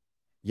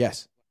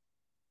 Yes.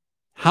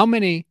 How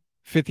many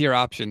 5th-year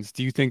options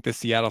do you think the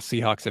Seattle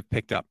Seahawks have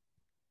picked up?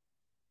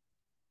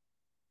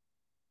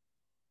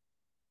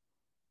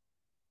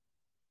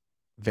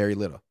 Very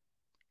little.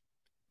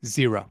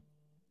 0.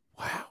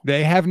 Wow.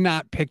 They have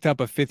not picked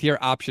up a 5th-year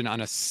option on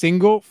a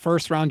single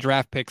first-round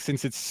draft pick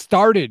since it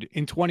started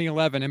in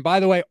 2011. And by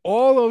the way,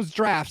 all those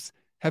drafts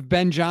have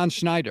been John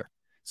Schneider.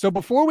 So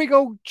before we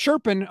go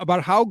chirping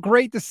about how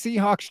great the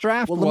Seahawks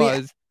draft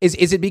was.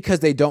 Is it because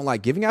they don't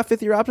like giving out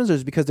 5th-year options, or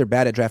is it because they're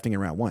bad at drafting in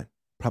round 1?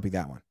 Probably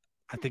that one.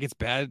 I think it's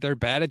bad. They're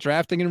bad at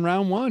drafting in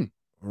round 1.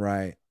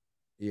 Right.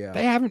 Yeah.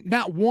 They haven't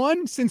not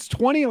won since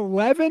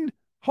 2011.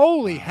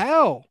 Holy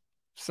hell.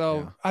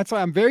 So that's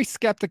why I'm very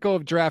skeptical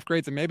of draft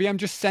grades, and maybe I'm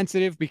just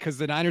sensitive because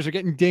the Niners are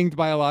getting dinged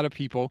by a lot of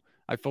people.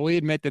 I fully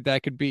admit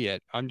that could be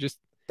it.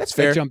 That's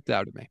fair. That jumped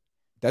out at me.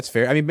 That's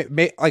fair. I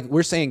mean, like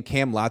we're saying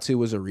Cam Latu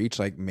was a reach.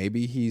 Like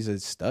maybe he's a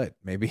stud.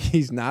 Maybe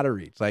he's not a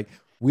reach. Like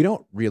we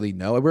don't really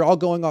know. We're all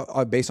going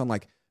based on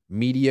like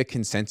media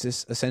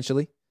consensus,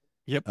 essentially.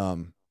 Yep.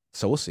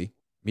 So we'll see.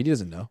 Media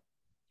doesn't know.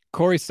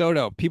 Corey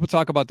Soto, people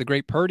talk about the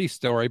great Purdy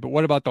story, but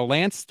what about the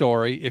Lance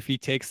story if he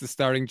takes the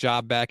starting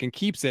job back and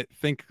keeps it?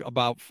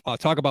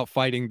 Talk about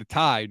fighting the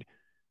tide.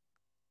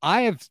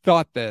 I have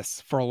thought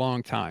this for a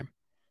long time,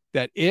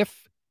 that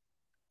if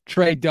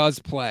Trey does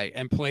play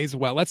and plays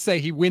well, let's say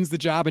he wins the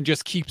job and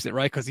just keeps it,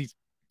 right? Because he's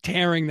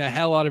tearing the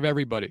hell out of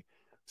everybody.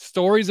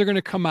 Stories are going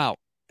to come out,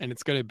 and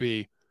it's going to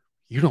be,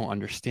 you don't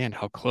understand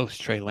how close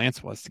Trey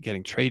Lance was to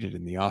getting traded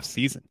in the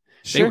offseason.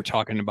 Sure. They were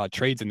talking about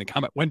trades in the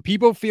comment. When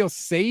people feel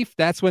safe,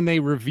 that's when they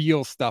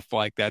reveal stuff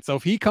like that. So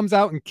if he comes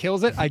out and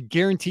kills it, I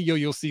guarantee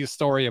you'll see a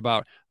story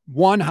about,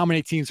 one, how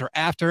many teams are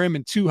after him,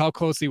 and two, how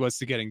close he was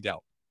to getting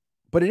dealt.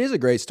 But it is a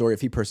great story if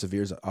he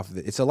perseveres off of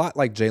it. It's a lot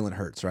like Jalen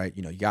Hurts, right?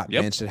 You got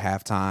benched at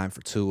halftime for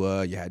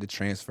Tua. You had to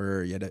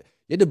transfer. You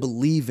had to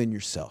believe in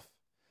yourself.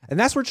 And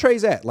that's where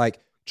Trey's at.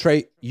 Like,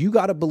 Trey, you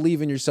got to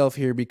believe in yourself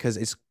here because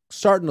it's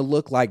starting to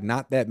look like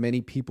not that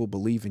many people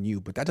believe in you.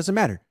 But that doesn't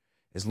matter.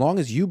 As long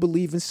as you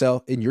believe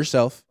in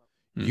yourself,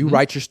 you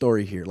write your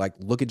story here. Like,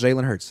 look at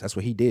Jalen Hurts. That's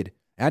what he did.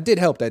 And it did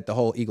help that the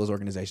whole Eagles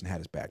organization had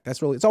his back.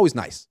 It's always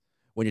nice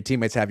when your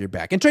teammates have your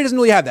back. And Trey doesn't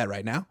really have that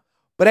right now.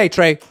 But hey,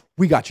 Trey,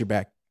 we got your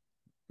back.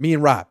 Me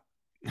and Rob.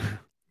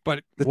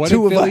 But what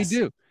did Philly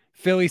do?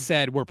 Philly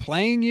said, we're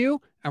playing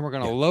you, and we're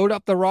going to load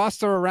up the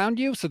roster around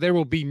you, so there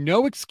will be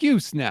no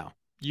excuse now.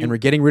 And we're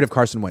getting rid of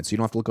Carson Wentz, so you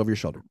don't have to look over your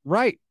shoulder.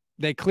 Right.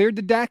 They cleared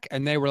the deck,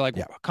 and they were like,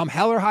 come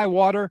hell or high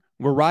water,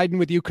 we're riding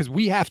with you because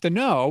we have to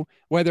know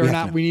whether or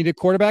not we need a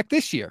quarterback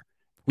this year.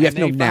 We have to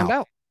know now.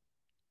 Out.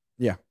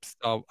 Yeah.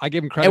 So I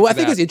give them credit. And what I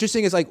think is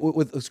interesting is, like,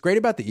 what's great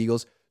about the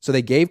Eagles, so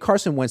they gave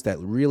Carson Wentz that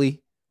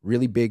really,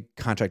 really big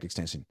contract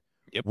extension.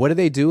 Yep. What did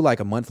they do like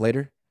a month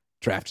later?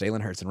 Draft Jalen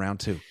Hurts in round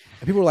 2. And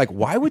people were like,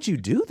 why would you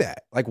do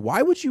that? Like,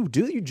 why would you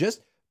do that?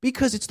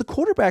 Because it's the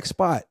quarterback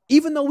spot.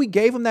 Even though we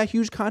gave him that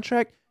huge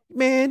contract,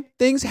 man,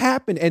 things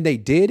happen. And they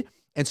did.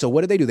 And so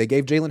what did they do? They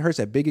gave Jalen Hurts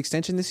that big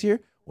extension this year.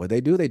 What did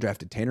they do? They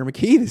drafted Tanner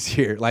McKee this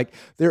year. Like,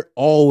 they're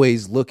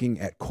always looking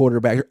at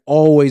quarterbacks. They're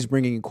always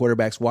bringing in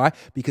quarterbacks. Why?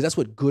 Because that's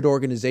what good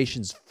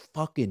organizations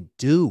fucking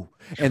do.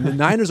 And the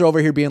Niners are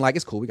over here being like,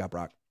 it's cool. We got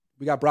Brock.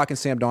 We got Brock and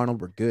Sam Darnold.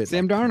 We're good.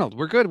 Darnold.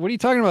 We're good. What are you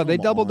talking about? They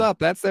doubled up.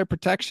 That's their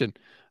protection.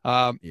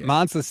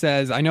 Monza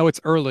says, I know it's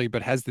early,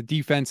 but has the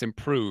defense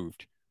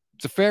improved?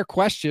 It's a fair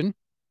question.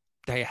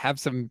 They have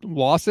some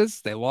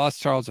losses. They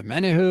lost Charles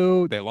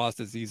Omenihu. They lost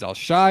Azeez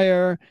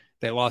Al-Shire.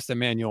 They lost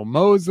Emmanuel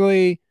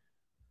Mosley.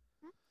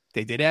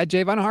 They did add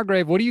Javon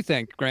Hargrave. What do you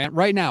think, Grant?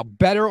 Right now,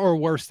 better or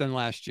worse than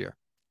last year?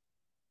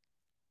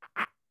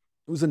 It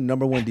was the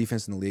number 1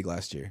 defense in the league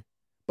last year.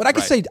 But I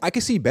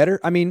could see better.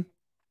 I mean,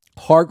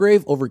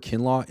 Hargrave over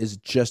Kinlaw is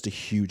just a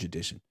huge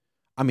addition.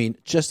 I mean,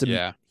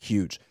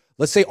 huge.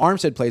 Let's say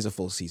Armstead plays a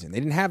full season. They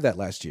didn't have that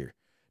last year.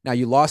 Now,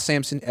 you lost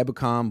Samson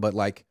Ebukam, but,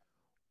 like,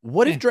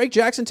 what if Drake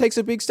Jackson takes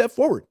a big step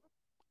forward?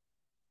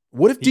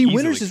 What if D.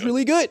 Winters is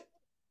really good?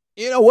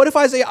 What if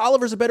Isaiah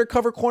Oliver's a better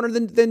cover corner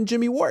than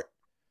Jimmy Ward?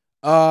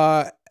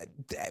 What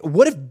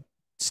if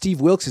Steve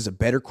Wilkes is a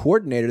better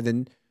coordinator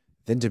than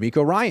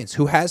DeMeco Ryans,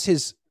 who has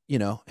his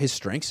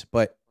strengths,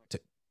 but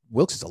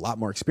Wilkes is a lot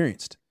more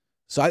experienced.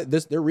 So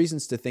there are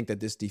reasons to think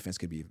that this defense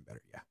could be even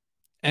better. Yeah.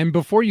 And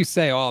before you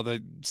say,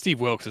 the Steve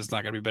Wilkes is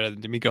not going to be better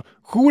than DeMeco,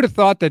 who would have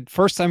thought that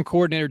first-time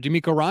coordinator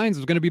DeMeco Ryans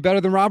was going to be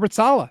better than Robert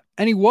Saleh?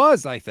 And he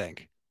was, I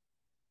think.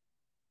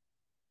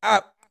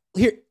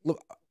 Here,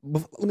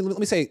 let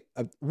me say,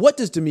 what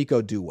does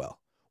DeMeco do well?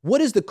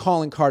 What is the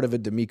calling card of a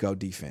DeMeco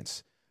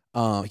defense?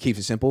 He keeps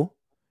it simple.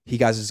 He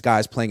got his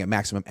guys playing at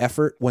maximum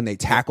effort. When they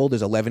tackle,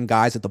 there's 11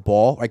 guys at the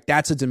ball. Like,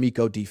 that's a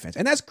DeMeco defense.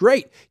 And that's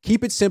great.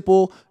 Keep it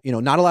simple.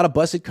 Not a lot of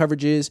busted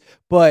coverages,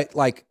 but,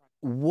 like,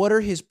 what are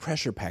his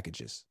pressure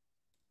packages?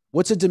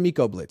 What's a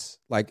DeMeco blitz?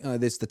 Like,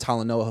 this the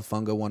Talanoa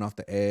Hufanga one off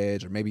the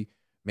edge, or maybe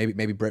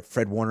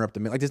Fred Warner up the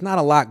middle. Like, there's not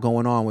a lot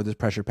going on with his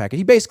pressure package.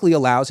 He basically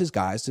allows his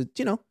guys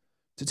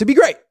to be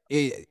great.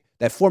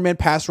 That 4-man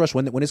pass rush,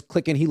 when it's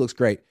clicking, he looks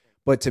great.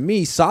 But to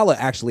me, Saleh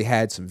actually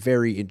had some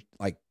very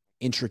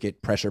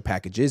intricate pressure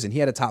packages, and he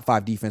had a top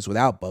 5 defense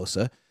without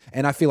Bosa.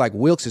 And I feel like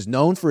Wilkes is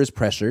known for his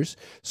pressures.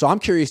 So I'm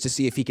curious to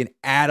see if he can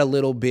add a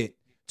little bit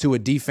to a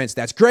defense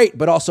that's great,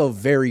 but also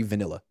very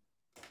vanilla.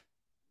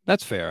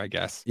 That's fair, I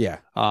guess. Yeah.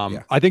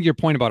 I think your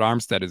point about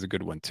Armstead is a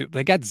good one, too.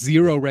 They got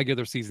 0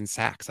 regular season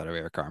sacks out of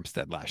Eric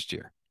Armstead last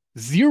year.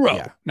 0.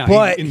 Yeah. Now,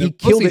 but he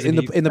killed it in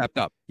the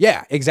up.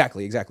 Yeah,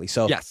 exactly.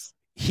 So yes,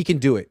 he can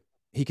do it.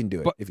 He can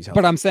do it if he's healthy.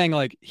 But I'm saying,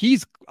 like,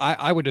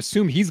 I would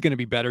assume he's going to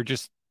be better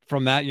just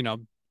from that,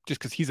 just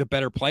because he's a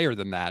better player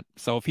than that.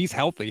 So if he's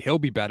healthy, he'll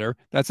be better.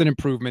 That's an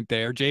improvement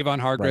there.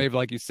 Javon Hargrave,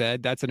 like you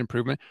said, that's an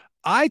improvement.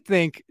 I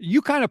think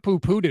you kind of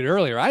poo-pooed it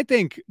earlier. I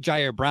think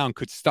Jair Brown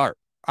could start.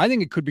 I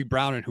think it could be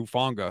Brown and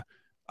Hufanga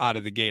out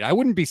of the gate. I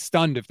wouldn't be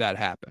stunned if that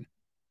happened.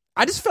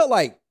 I just felt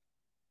like,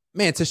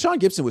 man, Tashawn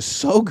Gibson was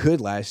so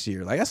good last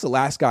year. Like, that's the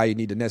last guy you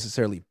need to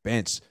necessarily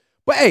bench.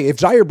 But hey, if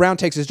Jair Brown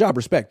takes his job,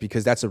 respect,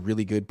 because that's a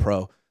really good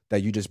pro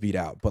that you just beat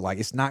out. But, like,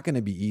 it's not going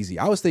to be easy.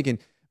 I was thinking,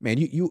 man,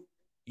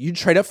 you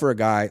trade up for a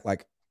guy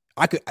like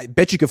I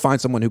bet you could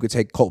find someone who could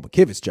take Colt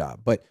McKivit's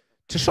job. But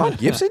Tashawn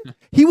Gibson,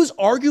 he was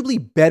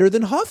arguably better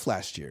than Huff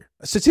last year.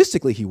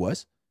 Statistically, he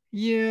was.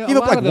 Yeah, he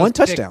gave up like 1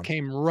 touchdown.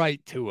 Came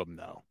right to him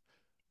though.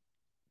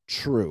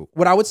 True.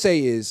 What I would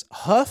say is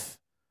Huff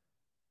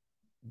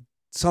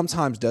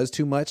sometimes does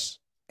too much,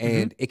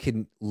 and it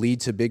can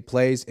lead to big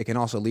plays. It can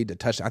also lead to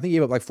touchdowns. I think he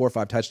gave up like 4 or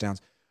 5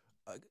 touchdowns.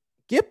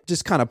 Gip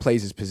just kind of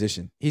plays his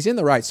position. He's in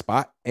the right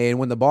spot, and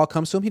when the ball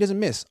comes to him, he doesn't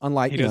miss.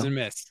 Unlike he doesn't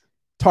miss.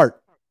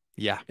 Tart.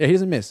 Yeah. Yeah, he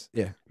doesn't miss.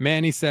 Yeah.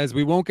 Manny says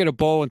we won't get a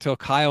bowl until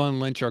Kyle and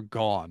Lynch are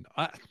gone.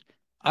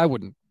 I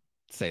wouldn't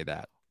say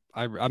that.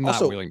 I'm not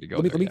Also, willing to go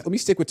let me there let me yet. let me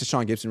stick with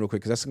Deshaun Gibson real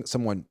quick because that's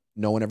someone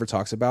no one ever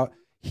talks about.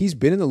 He's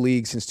been in the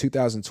league since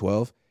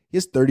 2012. He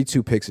has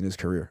 32 picks in his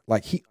career.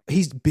 Like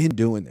he's been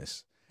doing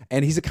this,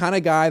 and he's the kind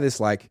of guy that's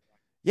like,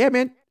 yeah,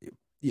 man,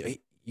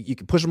 you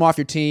can push him off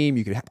your team.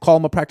 You can call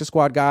him a practice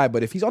squad guy,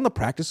 but if he's on the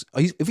practice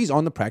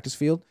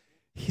field,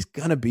 he's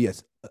gonna be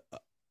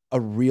a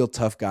real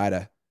tough guy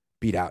to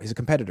beat out. He's a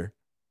competitor.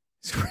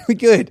 He's really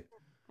good.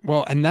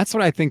 Well, and that's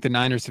what I think the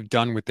Niners have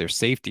done with their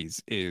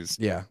safeties is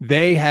Yeah.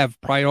 they have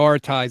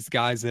prioritized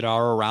guys that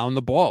are around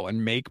the ball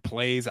and make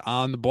plays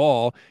on the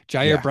ball.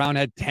 Jair Yeah. Brown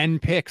had 10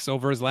 picks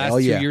over his last Hell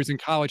 2 yeah. years in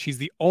college. He's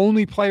the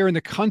only player in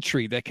the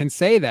country that can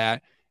say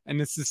that.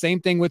 And it's the same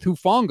thing with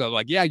Hufanga.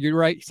 Like, yeah, you're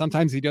right.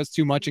 Sometimes he does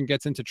too much and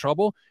gets into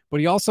trouble, but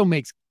he also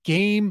makes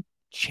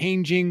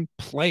game-changing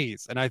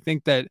plays. And I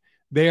think that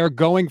they are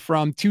going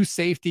from two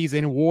safeties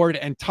in Ward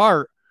and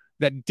Tart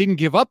that didn't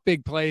give up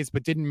big plays,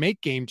 but didn't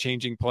make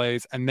game-changing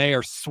plays. And they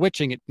are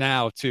switching it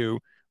now to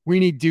we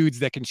need dudes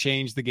that can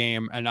change the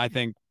game. And I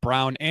think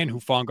Brown and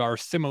Hufanga are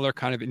similar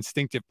kind of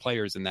instinctive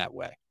players in that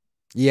way.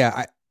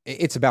 Yeah,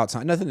 it's about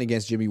time. Nothing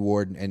against Jimmy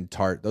Ward and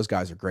Tart. Those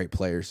guys are great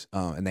players.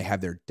 And they have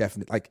their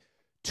definite, like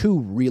two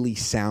really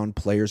sound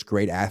players,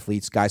 great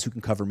athletes, guys who can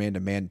cover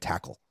man-to-man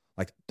tackle.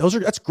 Like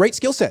that's great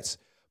skill sets.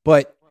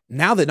 But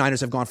now the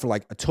Niners have gone for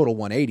like a total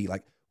 180.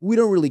 Like, we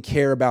don't really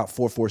care about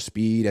 4.4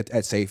 speed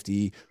at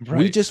safety. Right.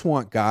 We just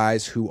want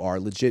guys who are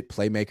legit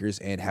playmakers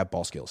and have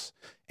ball skills.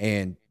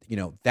 And,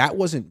 that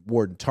wasn't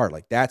Ward and Tart.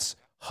 Like, that's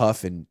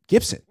Huff and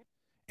Gibson.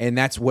 And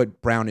that's what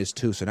Brown is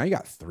too. So now you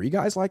got three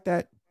guys like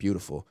that.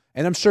 Beautiful.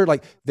 And I'm sure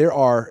like there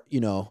are,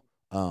 a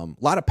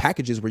lot of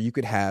packages where you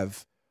could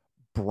have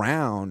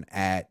Brown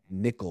at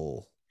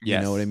nickel. Yes.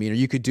 You know what I mean? Or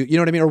you could do,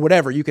 or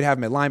whatever. You could have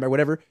him at linebacker,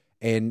 whatever.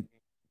 And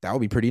that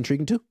would be pretty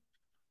intriguing too.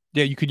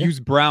 Yeah, you could use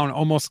Brown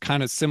almost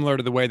kind of similar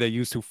to the way they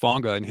used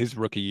Hufanga in his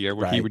rookie year,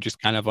 where he would just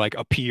kind of like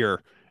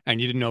appear and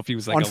you didn't know if he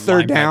was like on a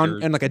third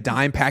down and like a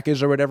dime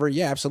package or whatever.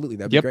 Yeah, absolutely.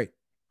 That'd be great.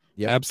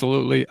 Yeah,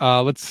 absolutely.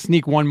 Let's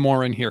sneak one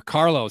more in here.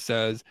 Carlo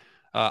says,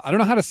 I don't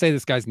know how to say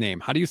this guy's name.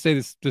 How do you say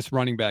this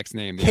running back's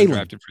name? Kalen.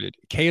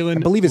 I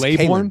believe it's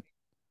Kalen.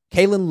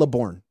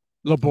 Kalen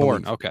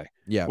LeBourne. Okay.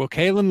 Yeah. Will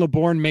Kalen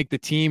LeBourne make the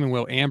team and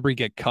will Ambry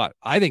get cut?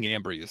 I think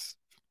Ambry's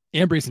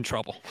in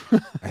trouble.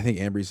 I think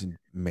Ambry's in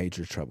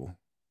major trouble.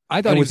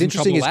 I thought he was in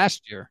trouble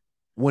last year.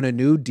 When a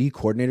new D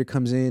coordinator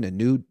comes in,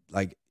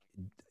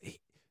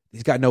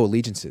 he's got no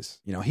allegiances.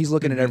 He's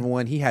looking at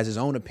everyone. He has his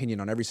own opinion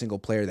on every single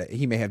player that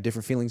he may have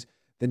different feelings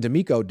than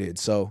D'Amico did.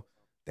 So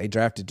they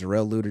drafted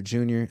Darrell Luter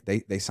Jr.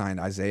 They signed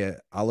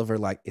Isaiah Oliver.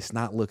 Like, it's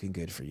not looking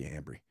good for you,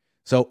 Ambry.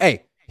 So,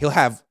 hey, he'll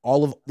have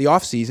all of the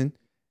offseason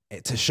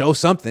to show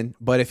something.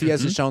 But if he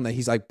hasn't shown that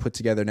he's like put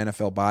together an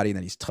NFL body and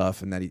that he's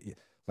tough and that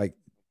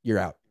you're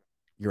out.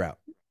 You're out.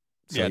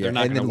 So, they're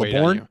not going to wait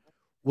on you.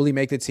 Will he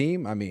make the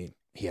team? I mean,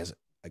 he has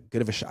a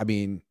good of a shot. I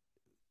mean,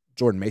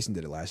 Jordan Mason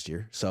did it last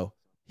year. So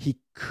he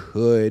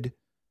could.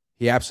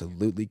 He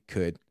absolutely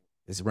could.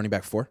 Is it running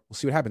back 4? We'll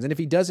see what happens. And if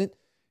he doesn't,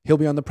 he'll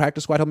be on the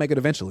practice squad. He'll make it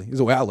eventually. Is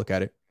the way I look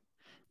at it.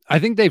 I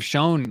think they've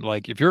shown,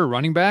 like, if you're a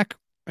running back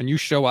and you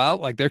show out,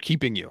 like, they're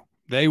keeping you.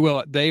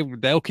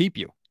 They'll keep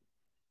you.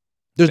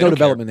 There's no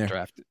development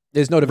there.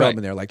 There's no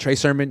development there. Like Trey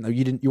Sermon,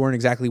 you weren't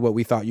exactly what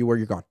we thought you were.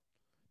 You're gone.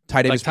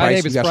 Ty Davis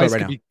Price, you got to start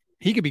right now.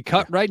 He could be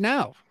cut right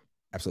now.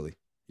 Absolutely.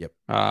 Yep.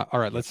 All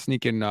right, let's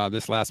sneak in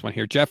this last one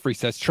here. Jeffrey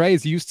says, Trey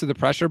is used to the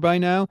pressure by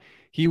now.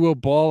 He will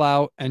ball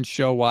out and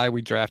show why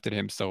we drafted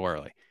him so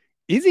early.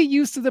 Is he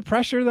used to the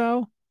pressure,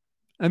 though?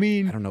 I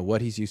mean, I don't know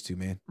what he's used to,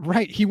 man.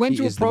 Right. He went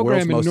to a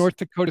program in North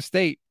Dakota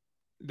State.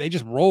 They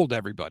just rolled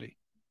everybody.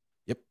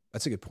 Yep.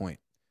 That's a good point.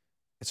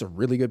 It's a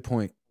really good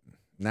point.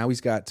 Now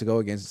he's got to go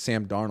against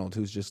Sam Darnold,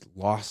 who's just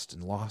lost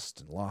and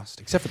lost and lost,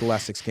 except for the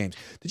last 6 games.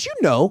 Did you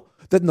know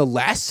that in the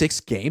last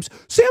 6 games,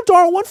 Sam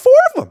Darnold won 4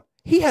 of them?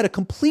 He had a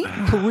complete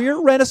career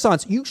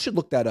renaissance. You should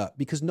look that up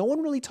because no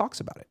one really talks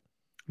about it.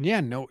 Yeah,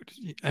 no.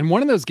 And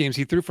one of those games,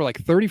 he threw for like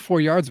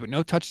 34 yards, but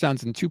no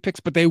touchdowns and 2 picks,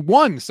 but they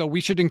won. So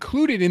we should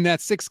include it in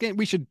that 6 game.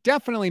 We should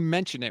definitely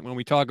mention it when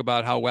we talk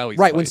about how well he's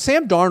right. Played. When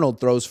Sam Darnold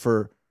goes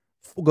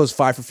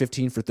 5 for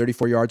 15 for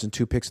 34 yards and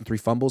 2 picks and 3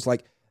 fumbles,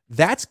 like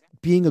that's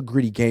being a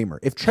gritty gamer.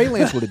 If Trey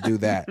Lance were to do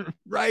that.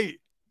 Right.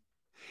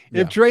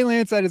 If Trey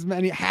Lance had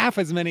half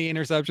as many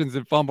interceptions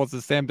and fumbles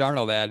as Sam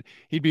Darnold had,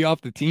 he'd be off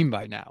the team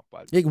by now.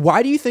 But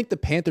why do you think the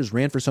Panthers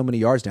ran for so many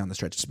yards down the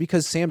stretch? It's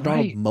because Sam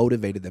Darnold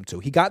motivated them to.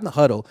 He got in the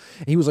huddle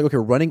and he was like, "Okay,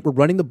 we're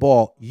running the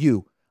ball.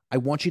 I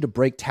want you to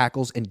break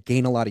tackles and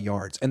gain a lot of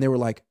yards." And they were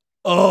like,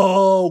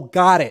 "Oh,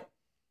 got it."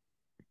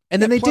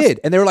 And then they did.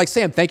 And they were like,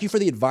 "Sam, thank you for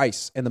the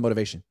advice and the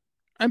motivation."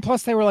 And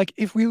plus, they were like,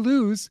 "If we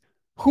lose,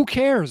 who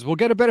cares? We'll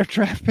get a better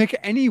draft pick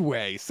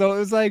anyway." So it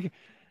was like,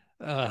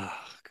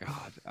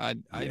 God,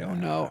 I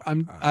don't know.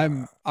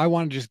 I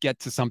want to just get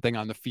to something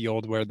on the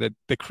field where the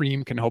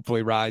cream can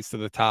hopefully rise to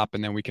the top,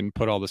 and then we can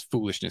put all this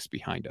foolishness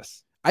behind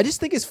us. I just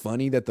think it's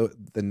funny that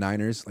the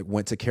Niners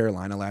went to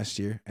Carolina last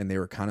year and they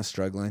were kind of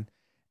struggling,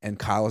 and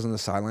Kyle was on the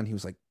sideline. He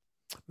was like,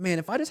 man,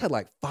 if I just had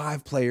like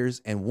 5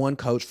 players and 1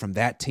 coach from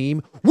that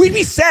team, we'd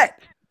be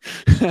set.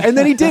 And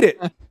then he did it.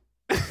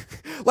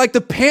 Like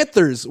the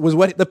Panthers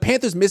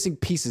missing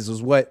pieces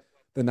was what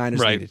the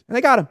Niners needed. And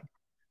they got him.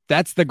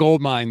 That's the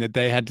gold mine that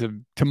they had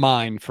to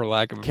mine, for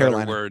lack of a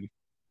better word.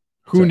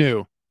 Who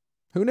knew?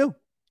 Who knew?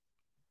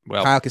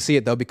 Well, Kyle can see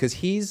it though, because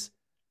he's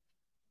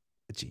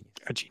a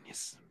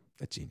genius.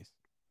 A genius.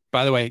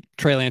 By the way,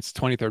 Trey Lance's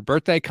 23rd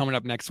birthday coming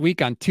up next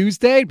week on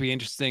Tuesday. It'd be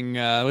interesting.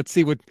 Let's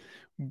see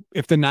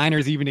if the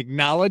Niners even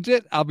acknowledge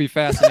it. I'll be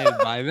fascinated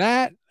by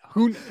that.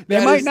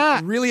 They might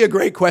not. Really a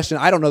great question.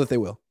 I don't know that they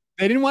will.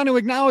 They didn't want to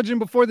acknowledge him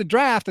before the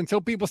draft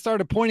until people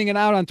started pointing it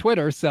out on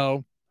Twitter.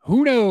 So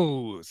who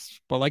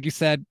knows? But like you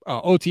said,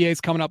 OTA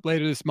is coming up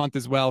later this month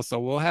as well. So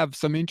we'll have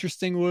some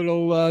interesting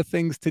little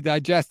things to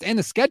digest. And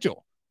the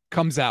schedule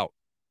comes out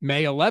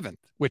May 11th,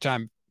 which I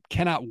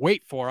cannot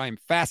wait for. I am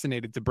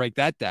fascinated to break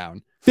that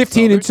down.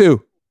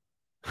 15-2.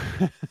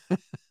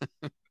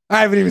 I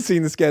haven't even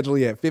seen the schedule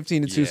yet.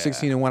 15-2,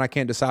 16-1. I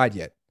can't decide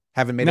yet.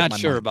 Haven't made up my mind. Not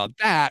sure about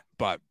that,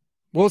 but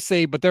we'll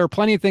see. But there are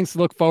plenty of things to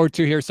look forward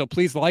to here. So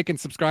please like and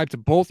subscribe to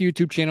both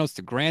YouTube channels,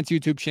 to Grant's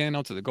YouTube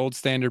channel, to the Gold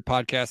Standard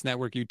Podcast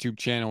Network YouTube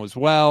channel as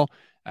well.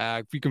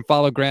 If you can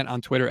follow Grant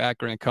on Twitter at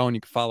Grant Cohn,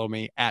 you can follow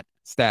me at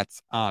Stats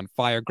on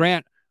Fire.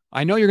 Grant,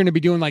 I know you're going to be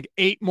doing like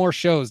 8 more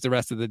shows the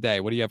rest of the day.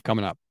 What do you have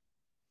coming up?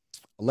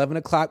 11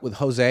 o'clock with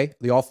Jose,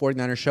 the All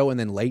 49ers show, and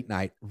then late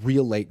night,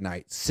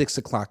 6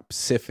 o'clock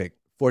Pacific,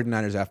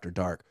 49ers After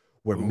Dark,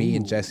 where me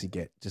and Jesse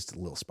get just a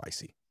little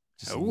spicy.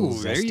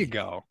 There you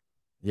go.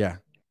 Yeah.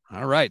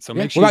 All right. So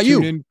make sure you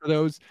tune in for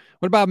those.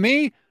 What about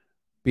me?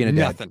 Being a dad.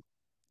 Nothing.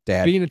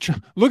 Being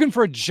looking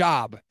for a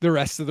job the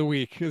rest of the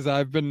week, because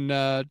I've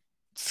been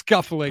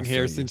scuffling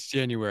here since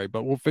January,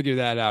 but we'll figure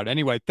that out.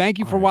 Anyway, thank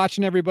you for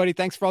watching, everybody.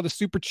 Thanks for all the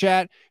super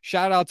chat.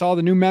 Shout out to all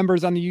the new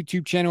members on the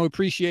YouTube channel. We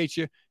appreciate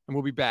you. And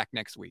we'll be back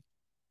next week.